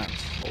hopefully not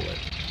pull it.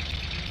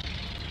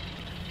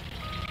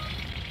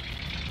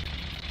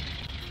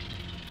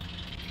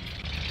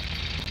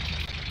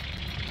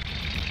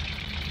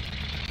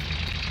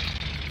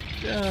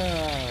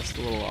 Just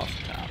a little off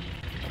the top.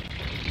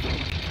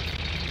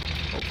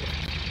 Hopefully.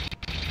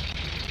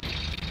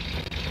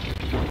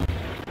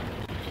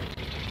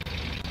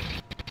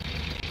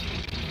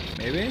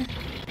 Maybe?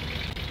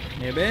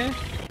 Maybe?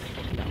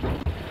 No.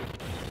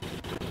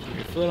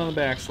 Feel it on the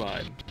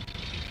backslide.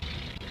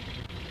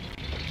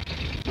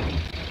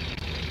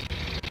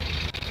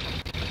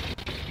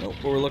 Nope,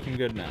 but we're looking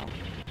good now.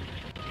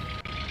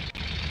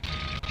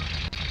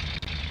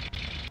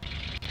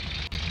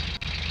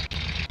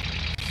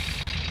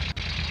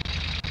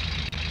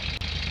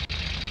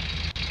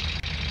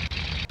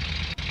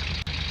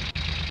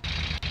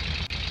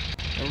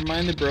 Never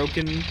mind the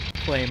broken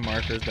flame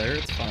markers there,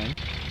 it's fine.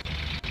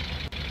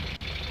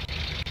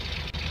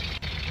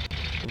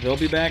 They'll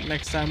be back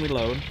next time we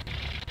load.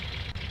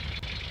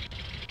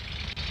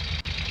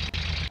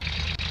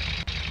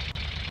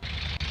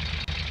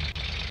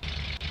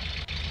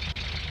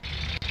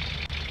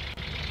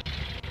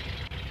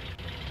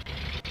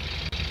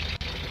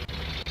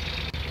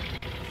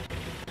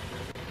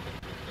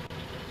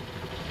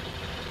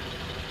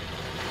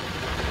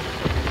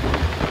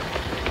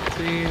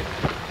 See,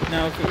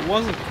 now if it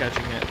wasn't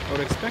catching it, I would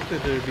expect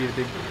that there would be a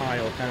big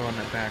pile kind of on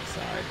that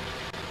backside.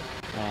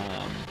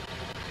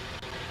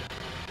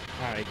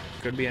 I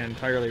could be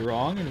entirely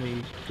wrong, and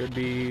we could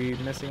be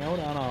missing out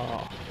on a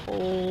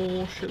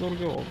whole shitload of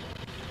gold.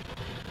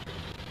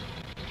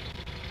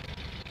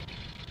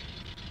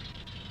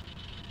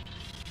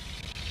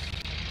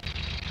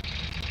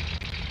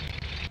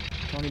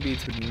 Tony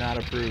Beats would not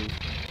approve.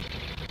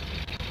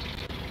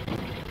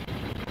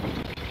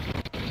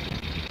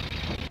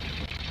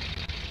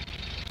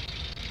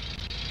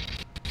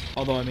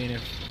 Although, I mean,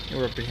 if it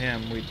were up to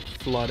him, we'd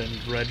flood and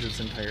dredge this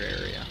entire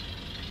area.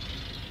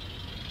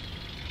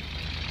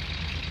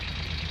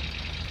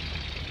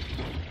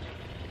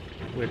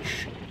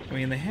 Which, I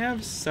mean, they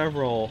have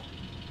several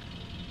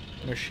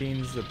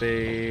machines that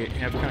they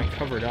have kind of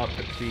covered up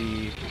at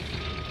the,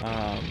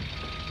 I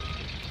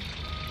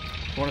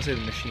want to say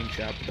the machine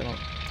shop, but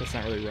that's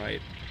not really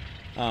right.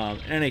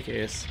 In any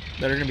case,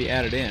 that are going to be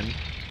added in.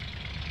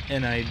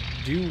 And I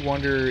do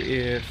wonder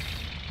if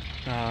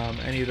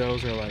any of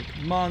those are like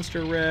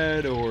Monster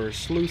Red or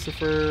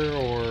Slucifer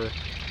or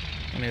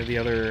any of the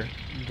other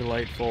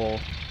delightful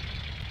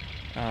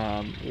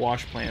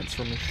wash plants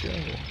from the show.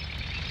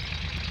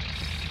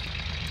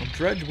 Well,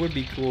 Dredge would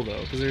be cool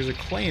though, because there's a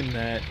claim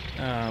that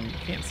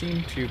can't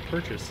seem to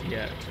purchase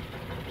yet.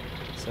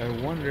 So I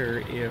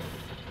wonder if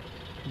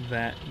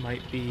that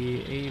might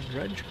be a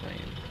dredge claim.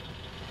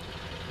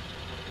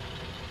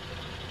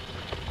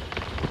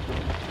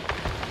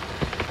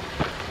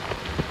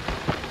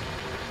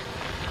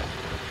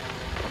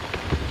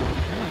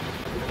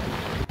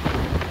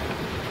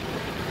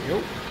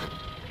 Yo.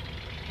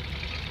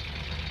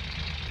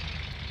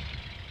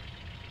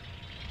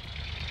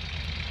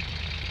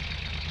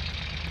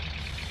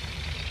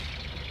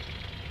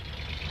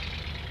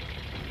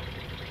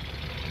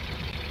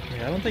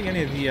 I don't think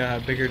any of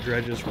the bigger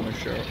dredges from the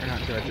show, or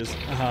not dredges,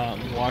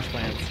 wash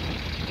plants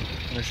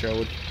from the show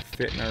would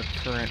fit in our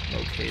current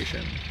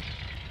location.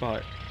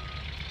 But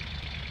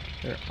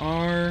there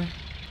are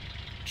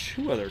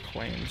 2 other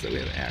claims that we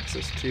have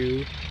access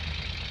to,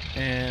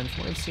 and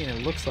from what I've seen,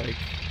 it looks like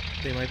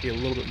they might be a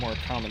little bit more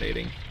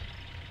accommodating.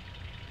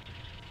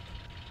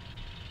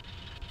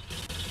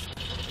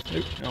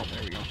 Oop, oh,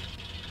 there we go.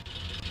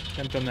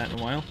 Haven't done that in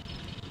a while.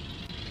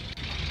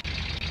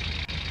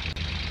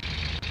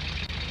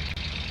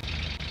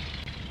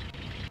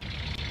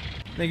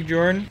 Thank you,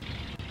 Jordan.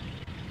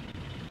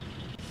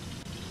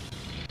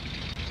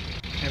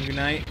 Have a good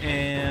night,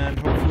 and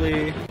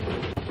hopefully,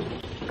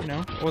 you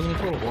know, it wasn't a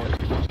total bore.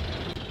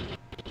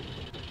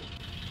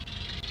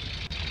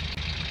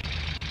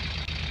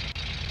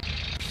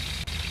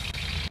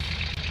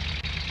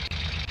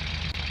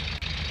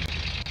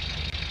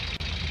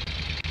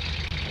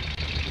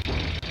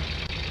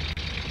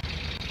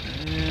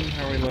 And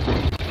how are we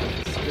looking?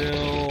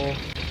 Still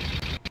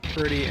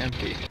pretty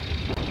empty.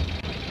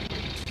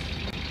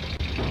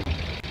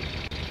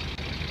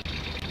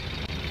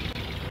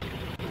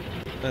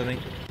 I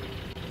think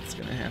it's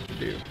gonna have to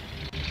do.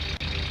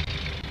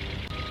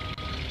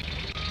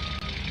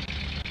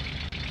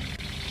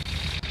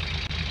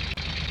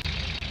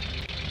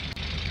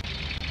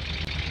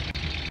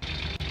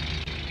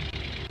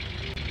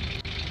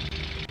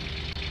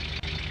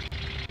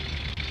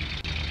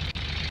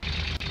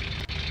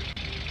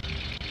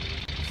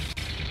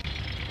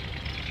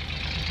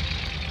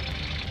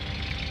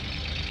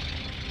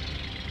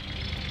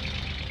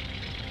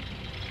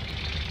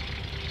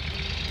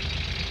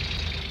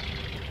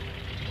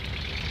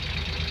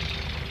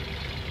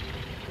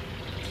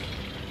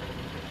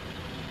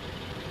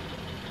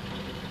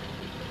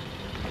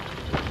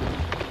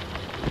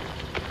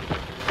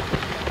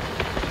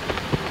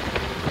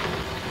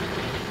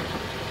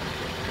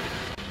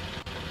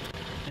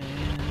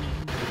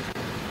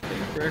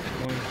 We're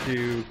actually going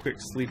to quick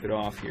sleep it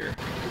off here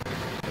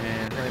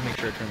and try to make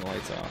sure I turn the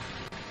lights off.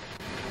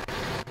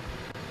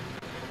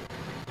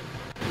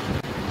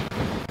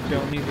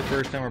 Don't need the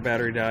first time our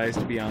battery dies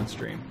to be on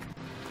stream.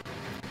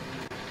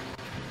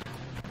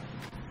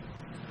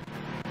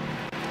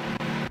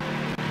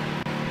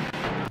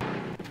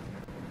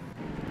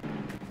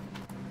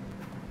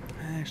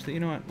 Actually, you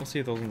know what? We'll see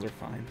if those ones are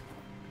fine.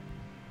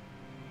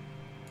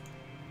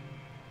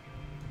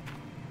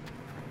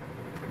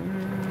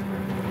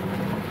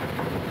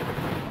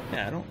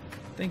 Yeah, I don't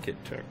think it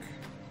took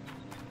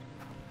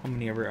how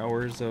many ever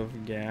hours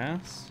of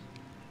gas.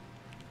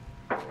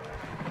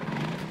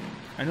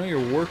 I know your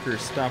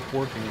workers stopped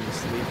working when you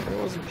sleep, but I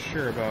wasn't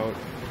sure about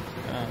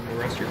the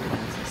rest of your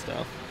plants and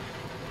stuff.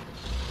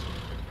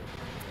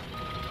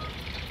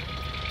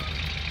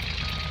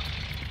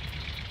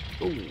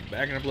 Ooh,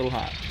 backing up a little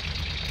hot.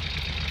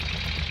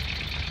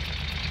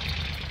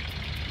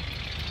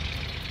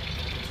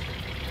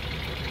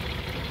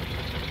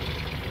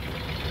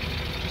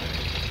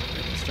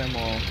 This time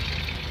I'll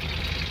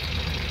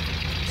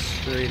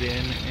straight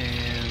in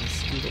and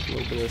scoop up a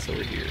little bit of this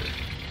over here.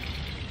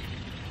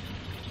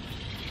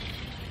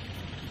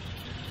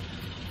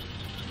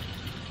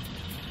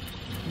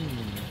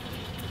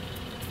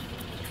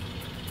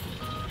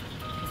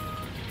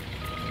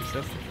 At least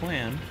that's the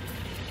plan.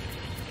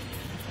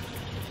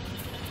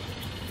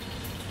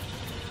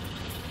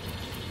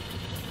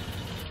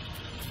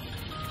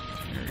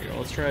 There we go.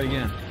 Let's try it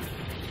again.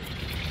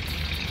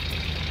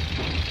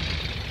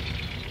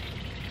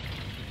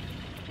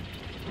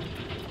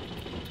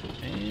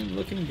 And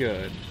looking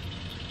good.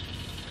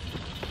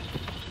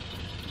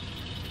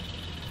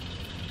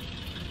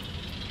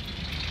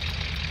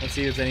 Let's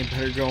see if it's any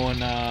better going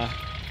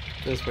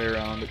this way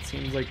around. It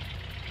seems like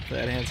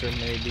that answer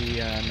may be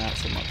not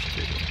so much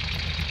too.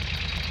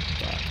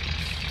 But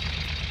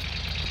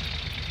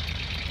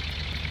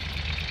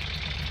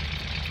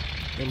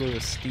a little bit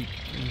of a steep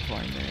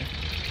incline there.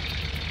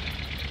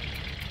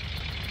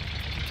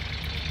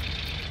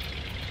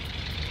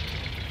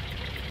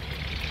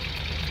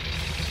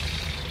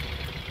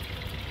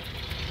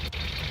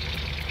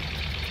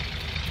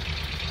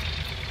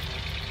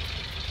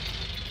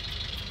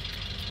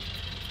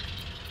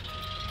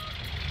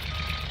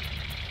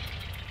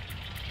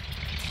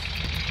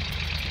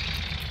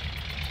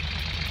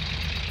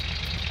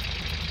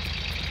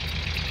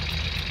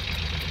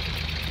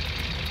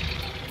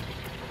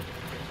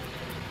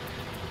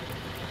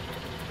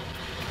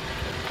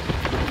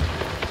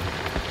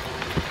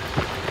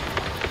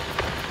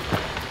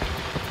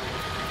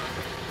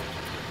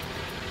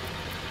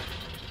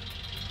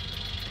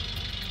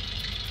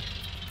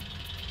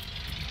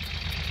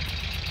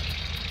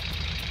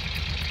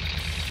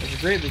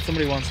 great that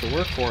somebody wants to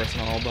work for us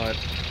and all, but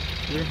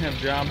we don't have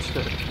jobs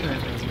for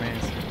current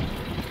resumes.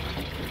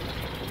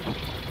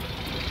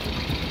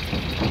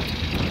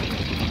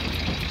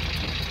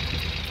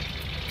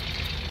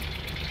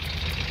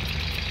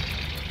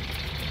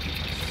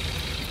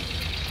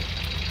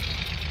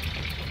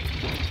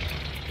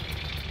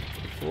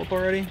 Full up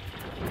already?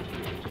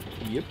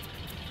 Yep.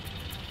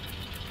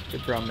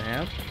 Good problem to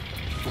have.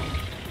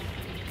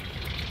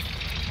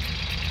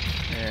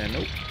 And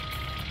nope.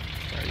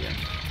 Try again.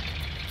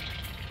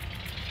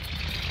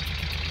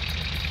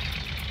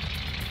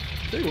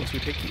 I think once we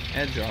take the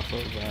edge off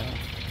of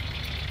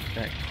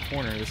that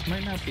corner, this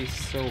might not be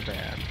so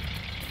bad.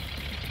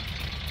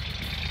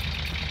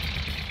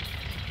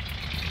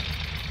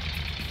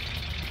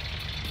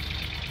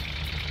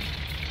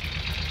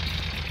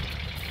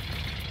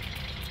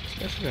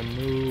 Especially if I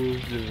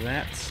move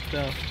that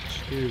stuff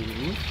too.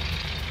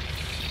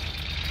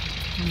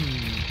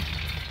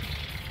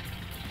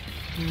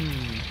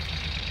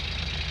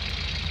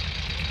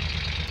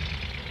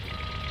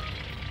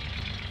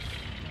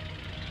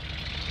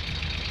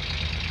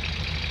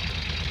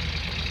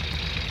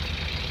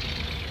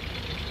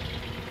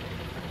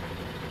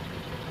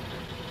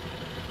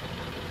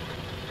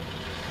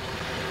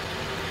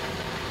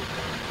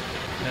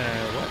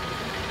 What?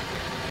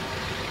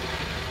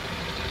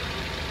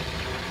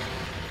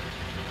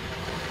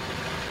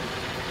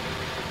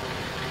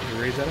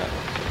 Raise that up.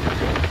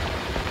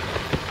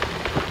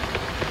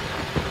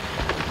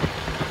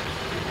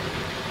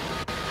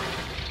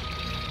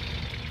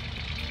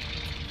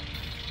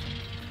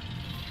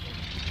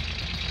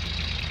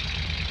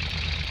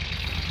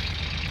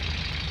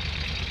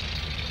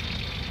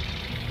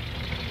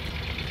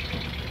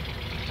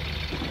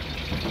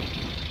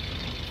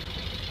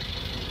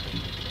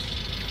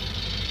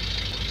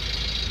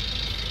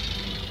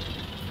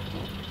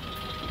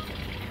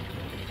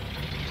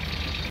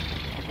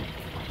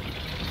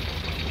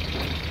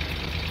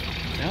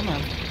 Come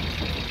on.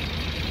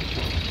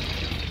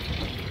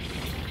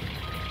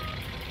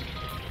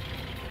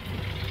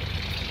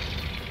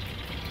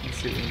 Let's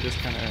see if we can just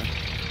kind of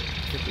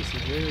get this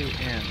very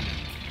end.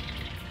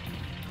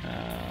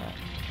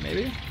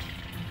 Maybe?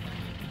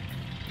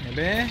 Maybe?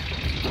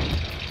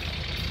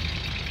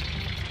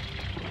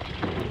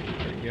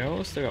 There we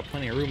go. Still got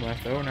plenty of room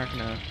left though. We're not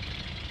gonna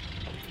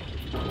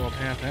go up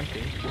half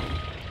empty.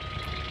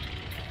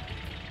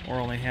 Or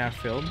only half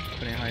filled,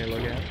 depending on how you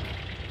look at it.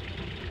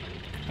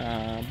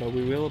 But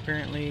we will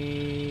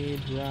apparently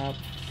drop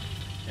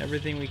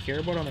everything we care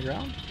about on the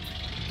ground.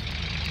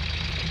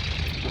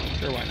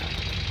 Sure, why not?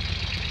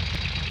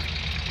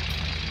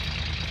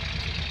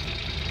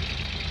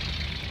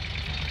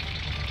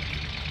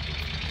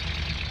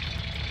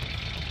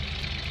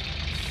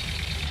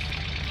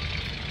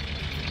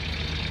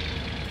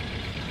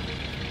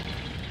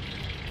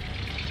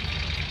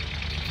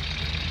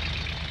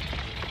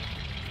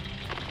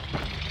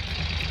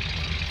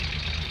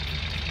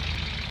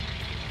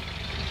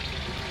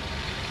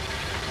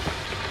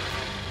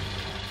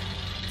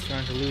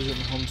 Trying to lose it in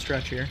the home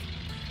stretch here.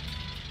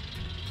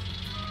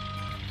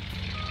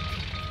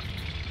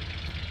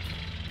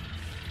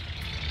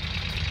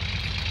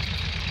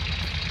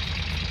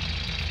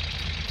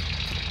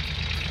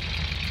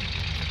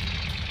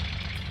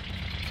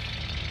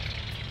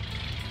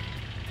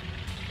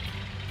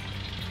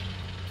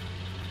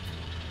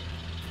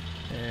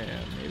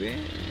 Yeah,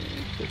 maybe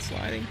quit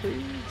sliding,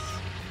 please.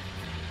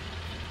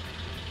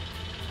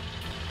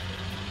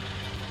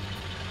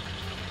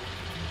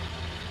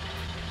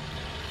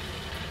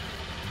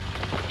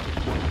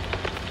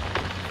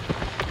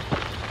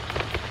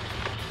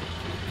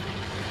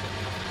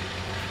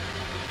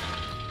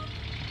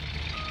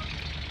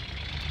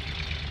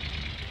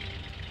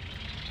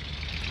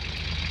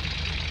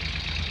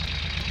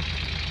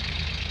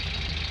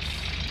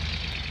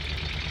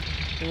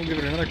 Then we'll give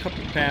it another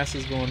couple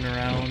passes going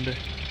around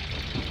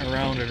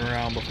and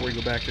around before we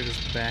go back to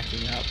just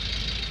backing up.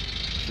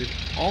 We've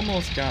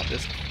almost got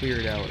this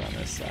cleared out on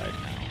this side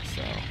now,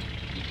 so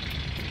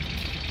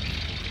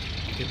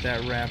get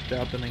that wrapped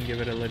up and then give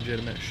it a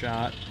legitimate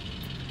shot.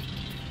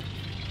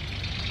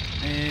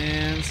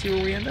 And see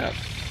where we end up.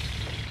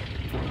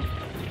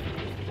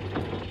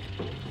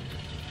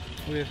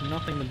 We have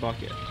nothing to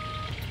bucket.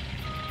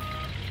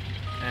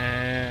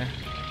 There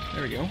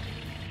we go.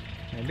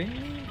 Maybe?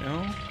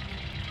 No?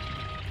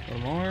 A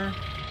little more?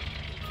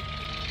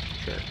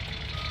 Sure.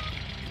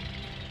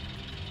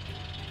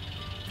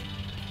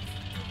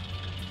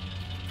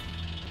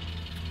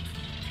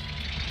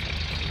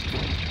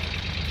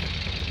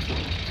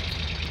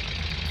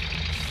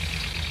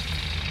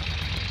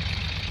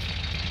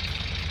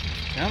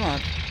 Come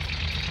on.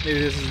 Maybe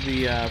this is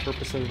the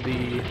purpose of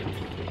the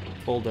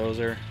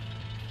bulldozer.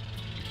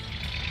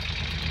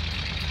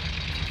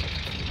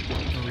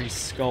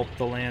 Resculpt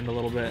the land a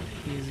little bit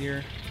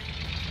easier.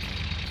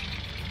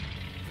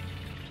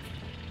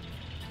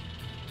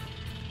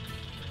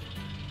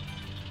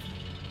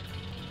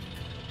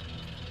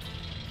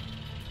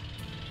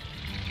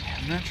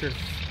 I'm not sure if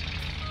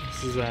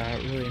this is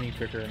really any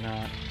quicker or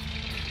not.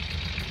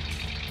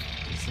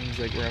 This seems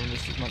like we're having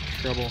just as much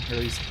trouble, or at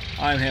least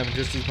I'm having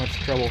just as much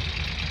trouble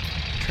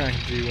trying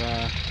to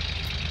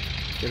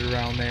get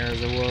around there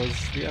as it was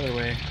the other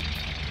way.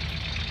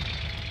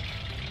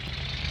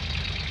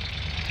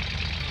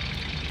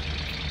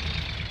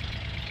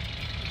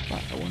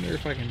 But I wonder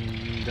if I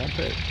can dump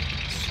it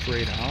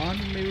straight on,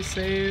 maybe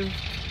save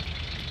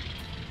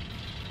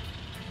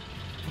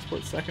a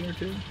split second or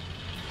two.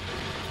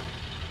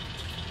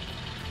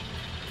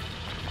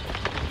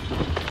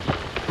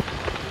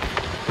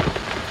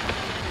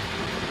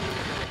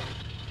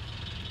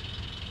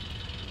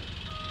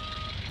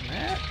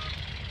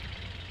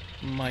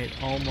 Might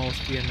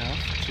almost be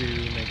enough to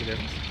make a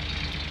difference.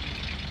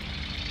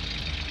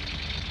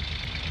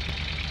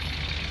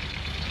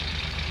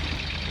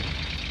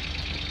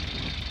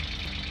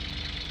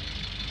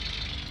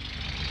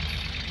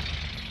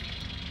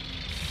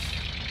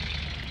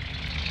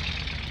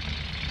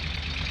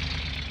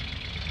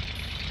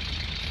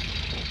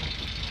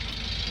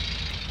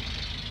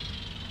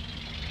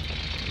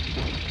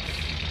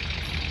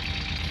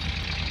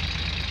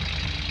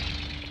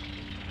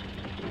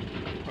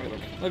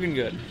 Looking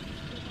good.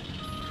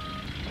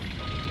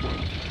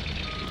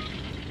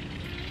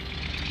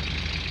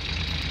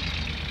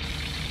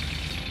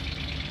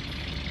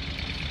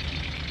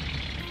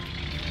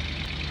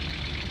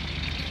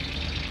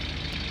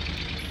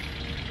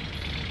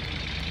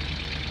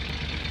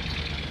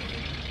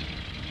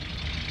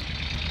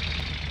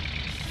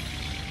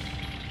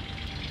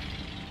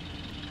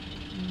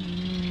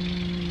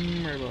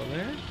 Right about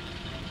there.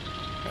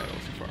 That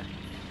was too far.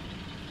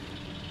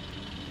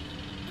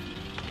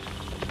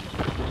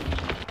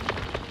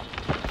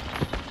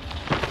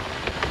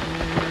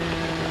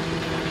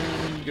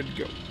 And good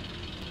to go.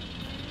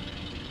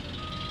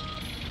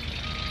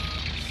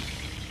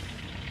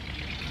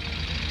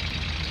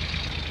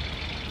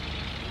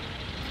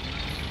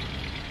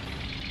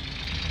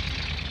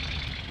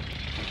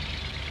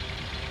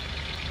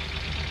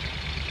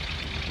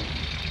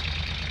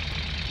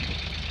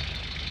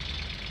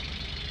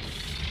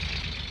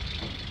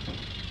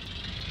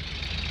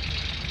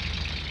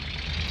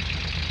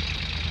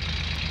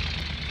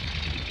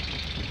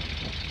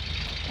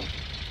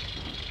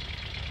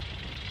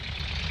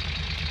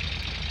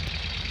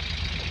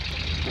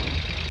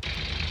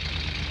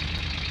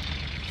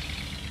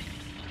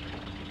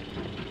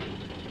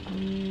 I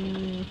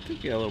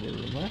think we got a little bit of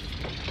room left.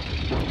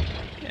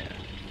 Yeah,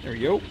 there we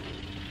go.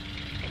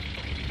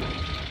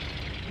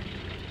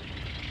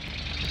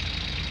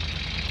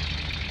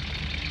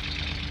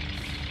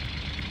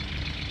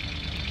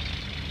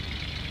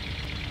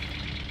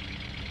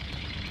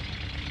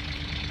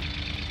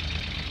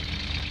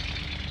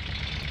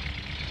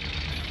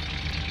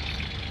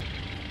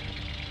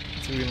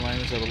 So we can line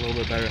this up a little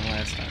bit better than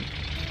last time.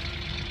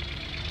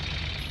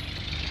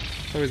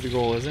 That's always the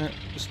goal, isn't it?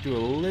 Just do a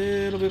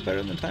little bit better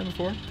than the time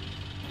before.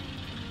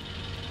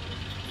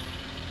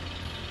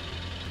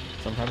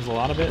 Sometimes a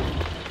lot of it.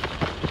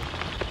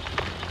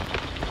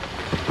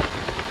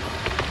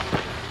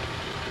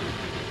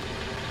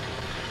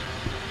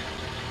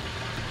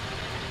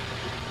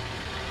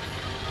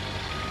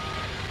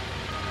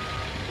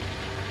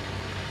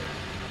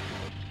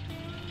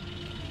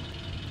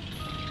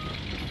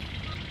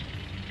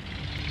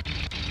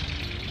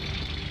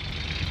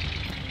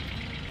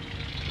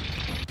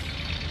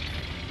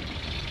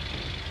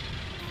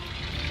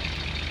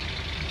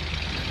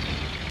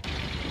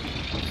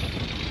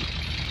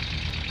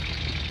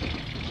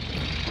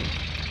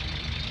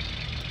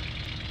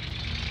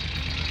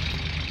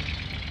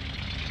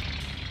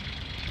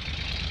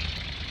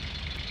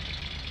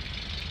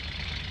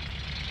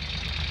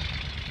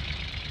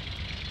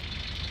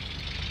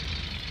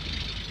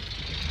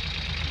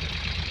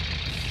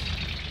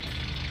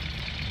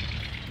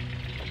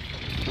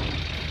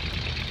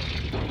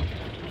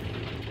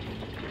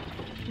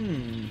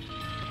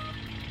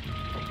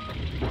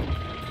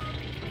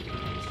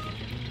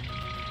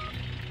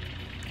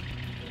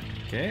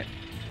 Okay.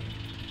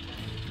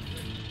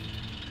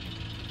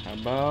 How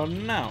about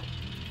now?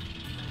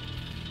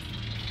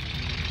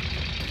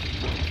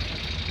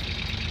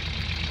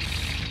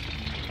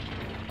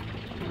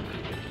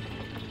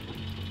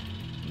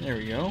 There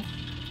we go.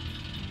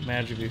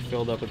 Magically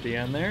filled up at the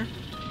end there.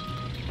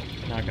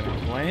 Not gonna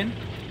complain.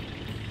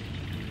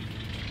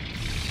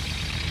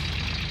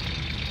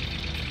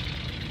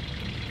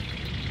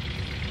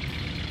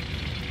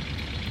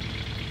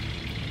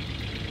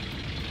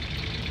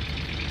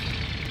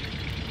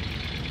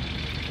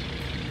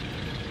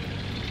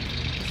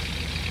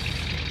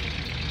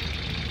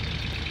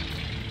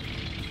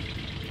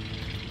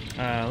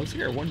 Looks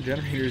like our one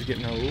generator is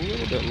getting a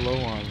little bit low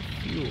on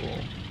fuel.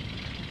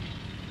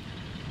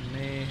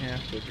 May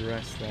have to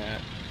address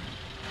that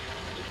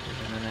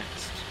in the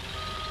next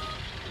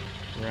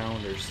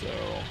round or so.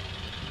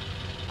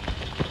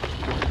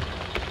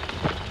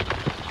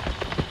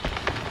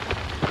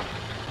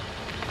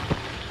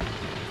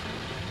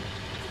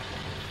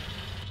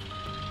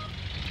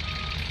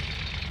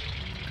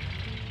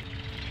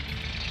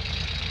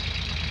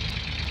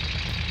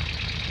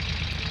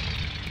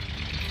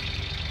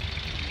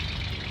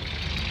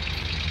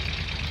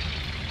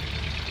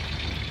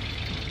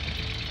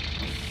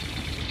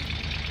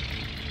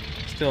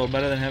 Still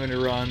better than having to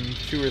run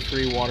 2 or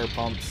 3 water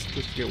pumps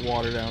just to get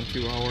water down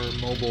to our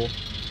mobile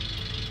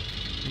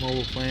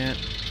plant.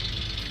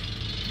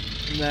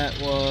 That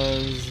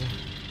was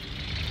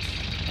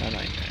a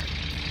nightmare.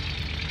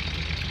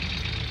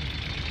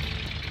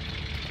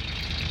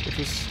 Which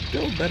was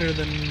still better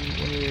than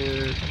when we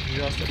were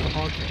just at the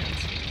hog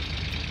pans.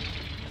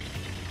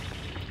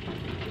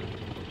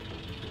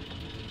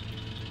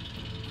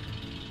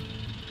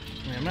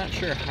 I mean, I'm not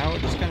sure how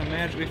it just kind of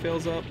magically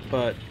fills up,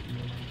 but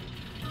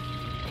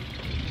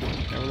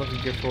never look a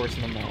gift horse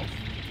in the mouth.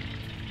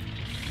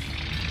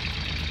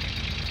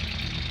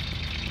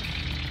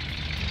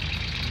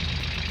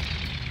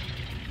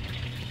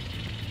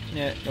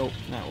 Yeah, nope,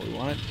 not what we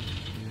wanted.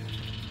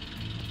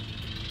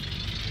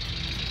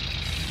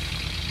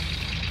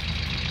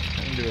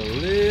 I'm gonna do a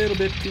little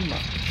bit too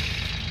much.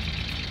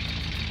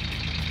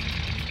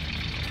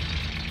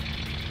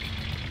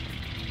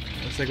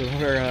 Looks like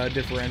with our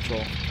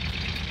differential,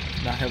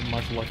 not having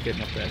much luck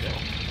getting up that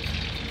hill.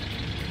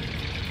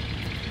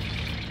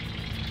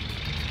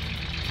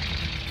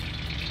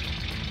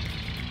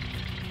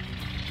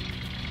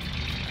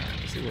 Alright,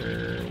 let's see,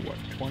 we're what,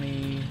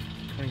 27%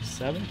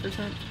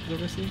 is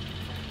what I see?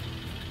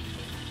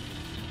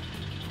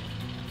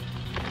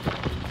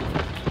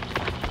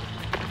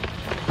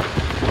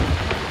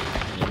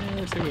 Yeah,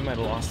 looks like we might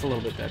have lost a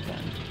little bit that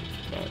time,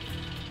 but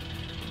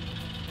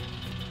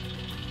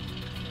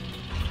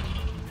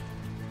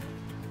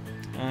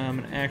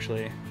and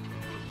actually,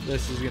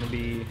 this is going to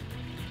be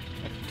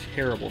a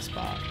terrible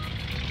spot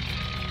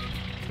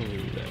to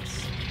leave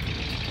this.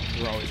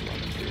 We're always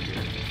running through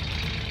here.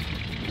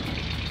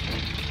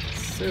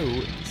 So,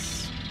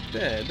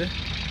 instead,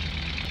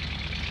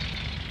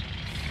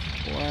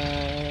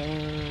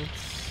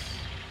 let's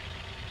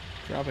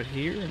drop it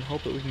here and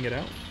hope that we can get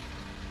out.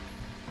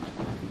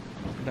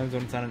 Sometimes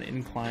when it's on an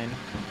incline,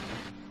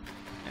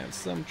 I have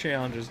some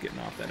challenges getting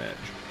off that edge.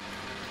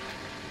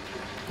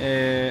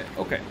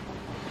 Okay.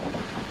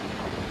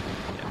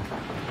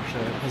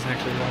 Actually, it was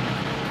actually running.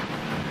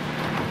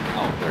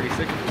 Oh,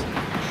 36%.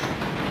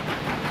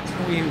 So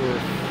we were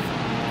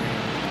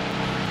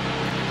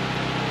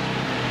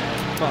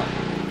fine. But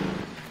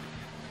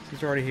since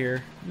we're already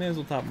here, may as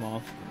well top them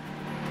off.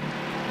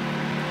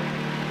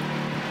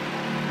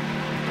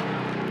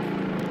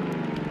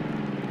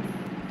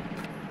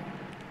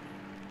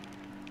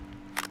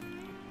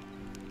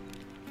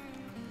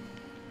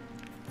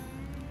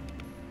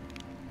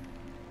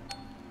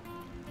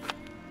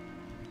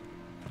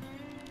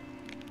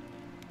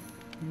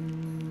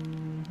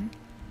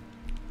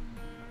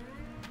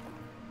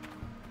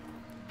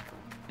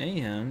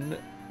 And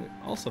we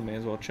also may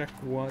as well check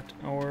what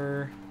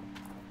our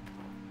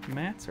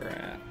mats are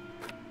at.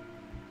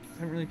 I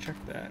haven't really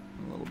checked that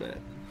in a little bit.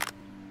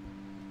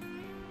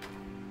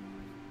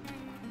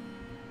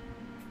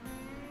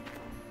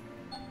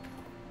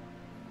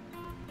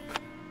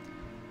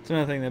 So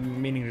another thing that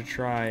I'm meaning to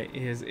try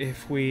is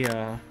if we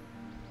kind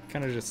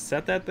of just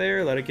set that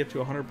there, let it get to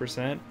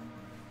 100%,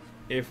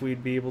 if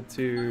we'd be able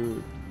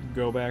to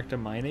go back to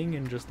mining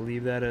and just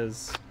leave that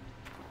as,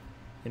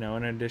 you know,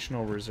 an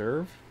additional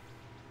reserve.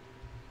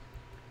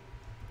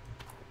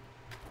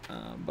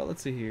 But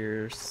let's see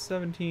here,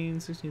 17,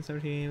 16,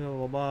 17, blah,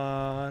 blah,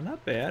 blah,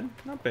 not bad,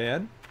 not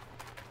bad.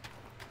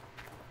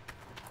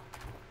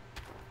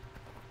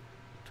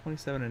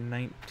 27 and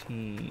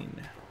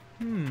 19,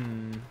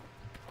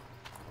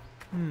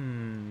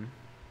 I'm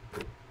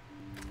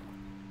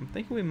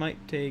thinking we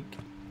might take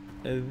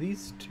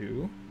these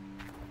two,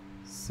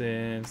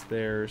 since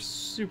they're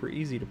super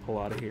easy to pull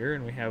out of here,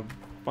 and we have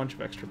a bunch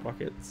of extra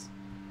buckets.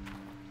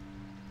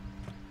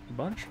 A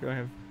bunch? Do I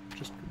have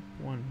just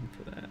one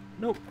for that?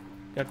 Nope.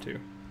 Got two.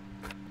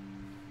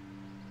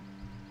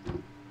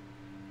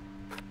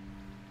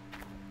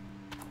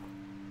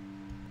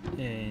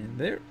 And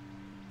there.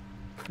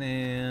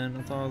 And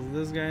I'll toss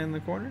this guy in the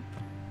corner.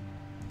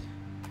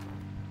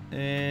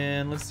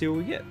 And let's see what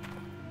we get.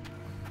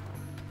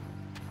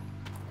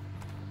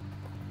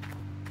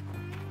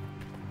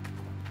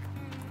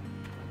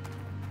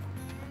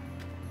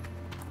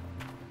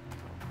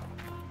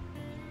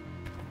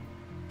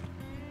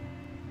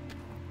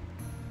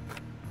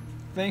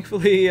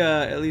 Thankfully,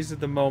 at least at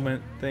the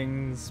moment,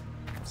 things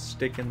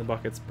stick in the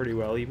buckets pretty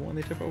well, even when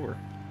they tip over.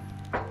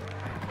 Alright,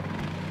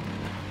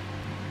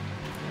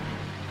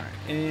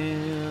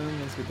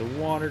 and let's get the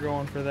water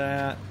going for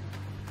that.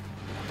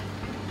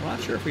 I'm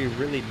not sure if we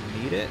really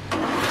need it,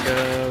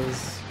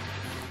 because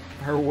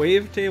our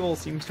wave table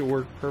seems to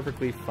work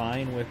perfectly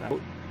fine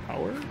without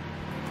power.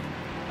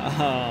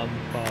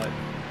 But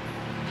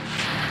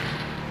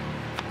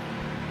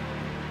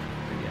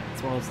yeah,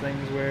 it's one of those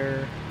things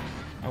where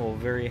I will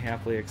very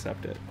happily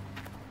accept it.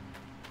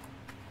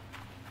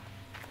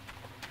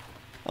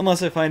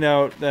 Unless I find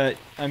out that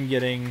I'm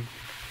getting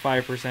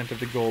 5%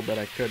 of the gold that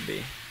I could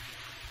be.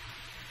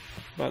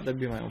 But that'd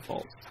be my own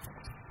fault.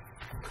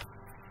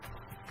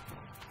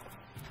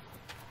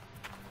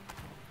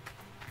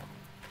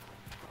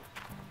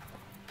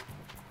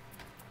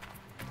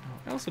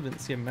 I also didn't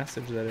see a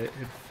message that it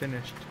had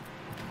finished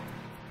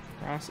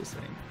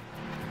processing.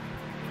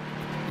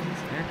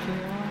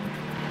 actually on?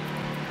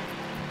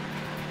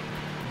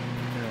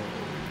 No.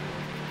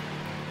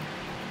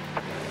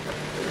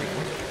 There we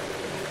go.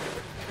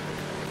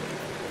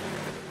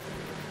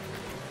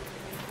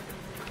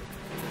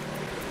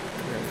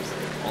 There's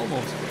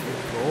almost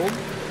gold.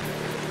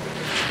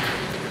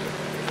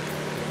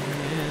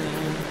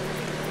 And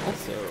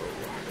also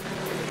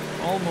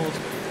almost.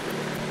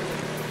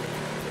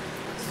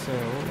 So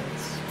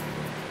let's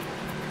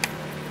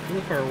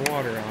flip our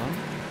water on.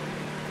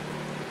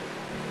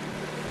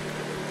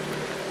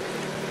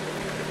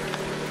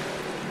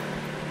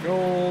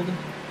 Gold.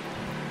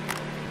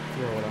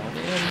 Throw it on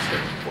in. So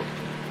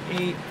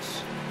 14.8.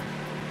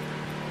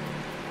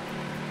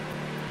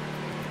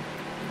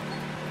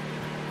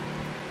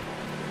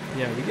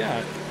 Yeah, we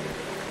got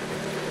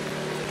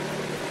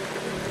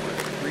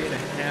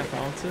 3.5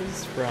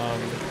 ounces from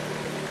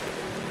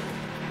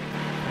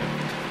a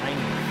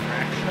tiny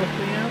fraction of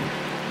the amp.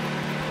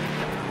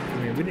 I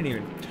mean, we didn't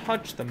even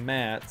touch the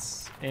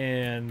mats,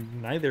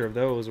 and neither of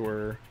those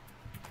were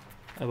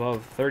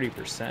above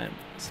 30%,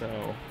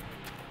 so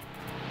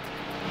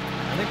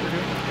I think we're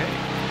doing okay,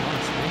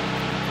 honestly.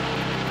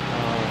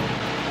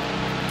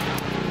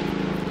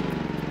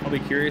 I'll be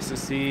curious to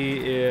see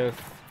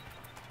if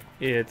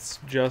it's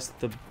just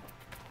the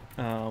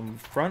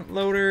front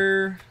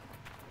loader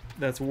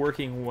that's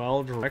working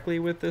well directly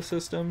with this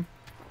system,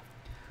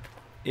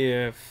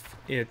 if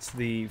it's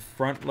the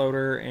front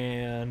loader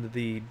and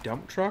the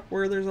dump truck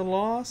where there's a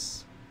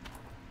loss,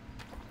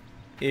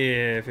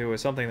 if it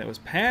was something that was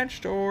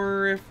patched,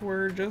 or if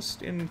we're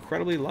just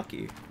incredibly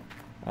lucky.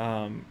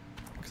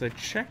 Because I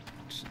checked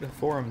the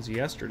forums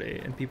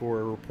yesterday and people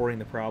were reporting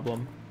the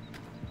problem.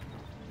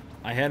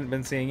 I hadn't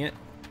been seeing it,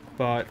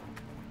 but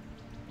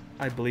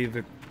I believe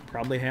it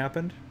probably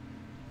happened.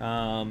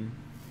 But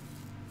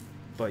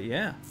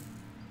yeah,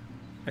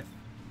 I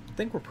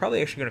think we're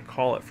probably actually going to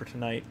call it for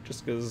tonight,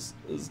 just because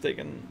this is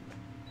taking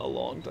a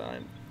long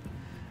time.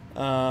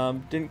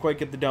 Didn't quite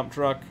get the dump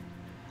truck.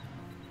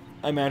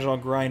 I imagine I'll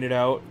grind it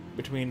out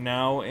between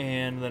now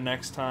and the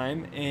next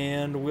time,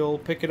 and we'll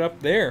pick it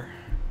up there.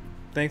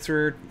 Thanks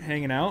for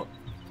hanging out,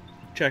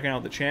 checking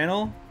out the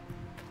channel.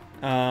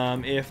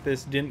 If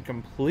this didn't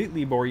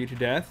completely bore you to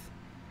death,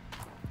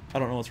 I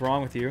don't know what's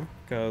wrong with you,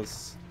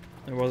 because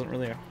there wasn't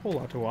really a whole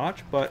lot to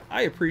watch, but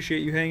I appreciate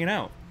you hanging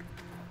out.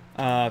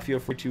 Feel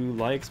free to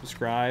like,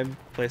 subscribe,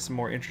 play some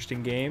more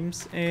interesting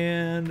games,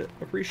 and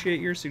appreciate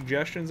your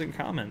suggestions and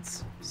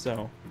comments.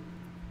 So,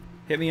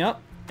 hit me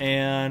up,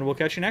 and we'll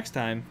catch you next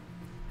time.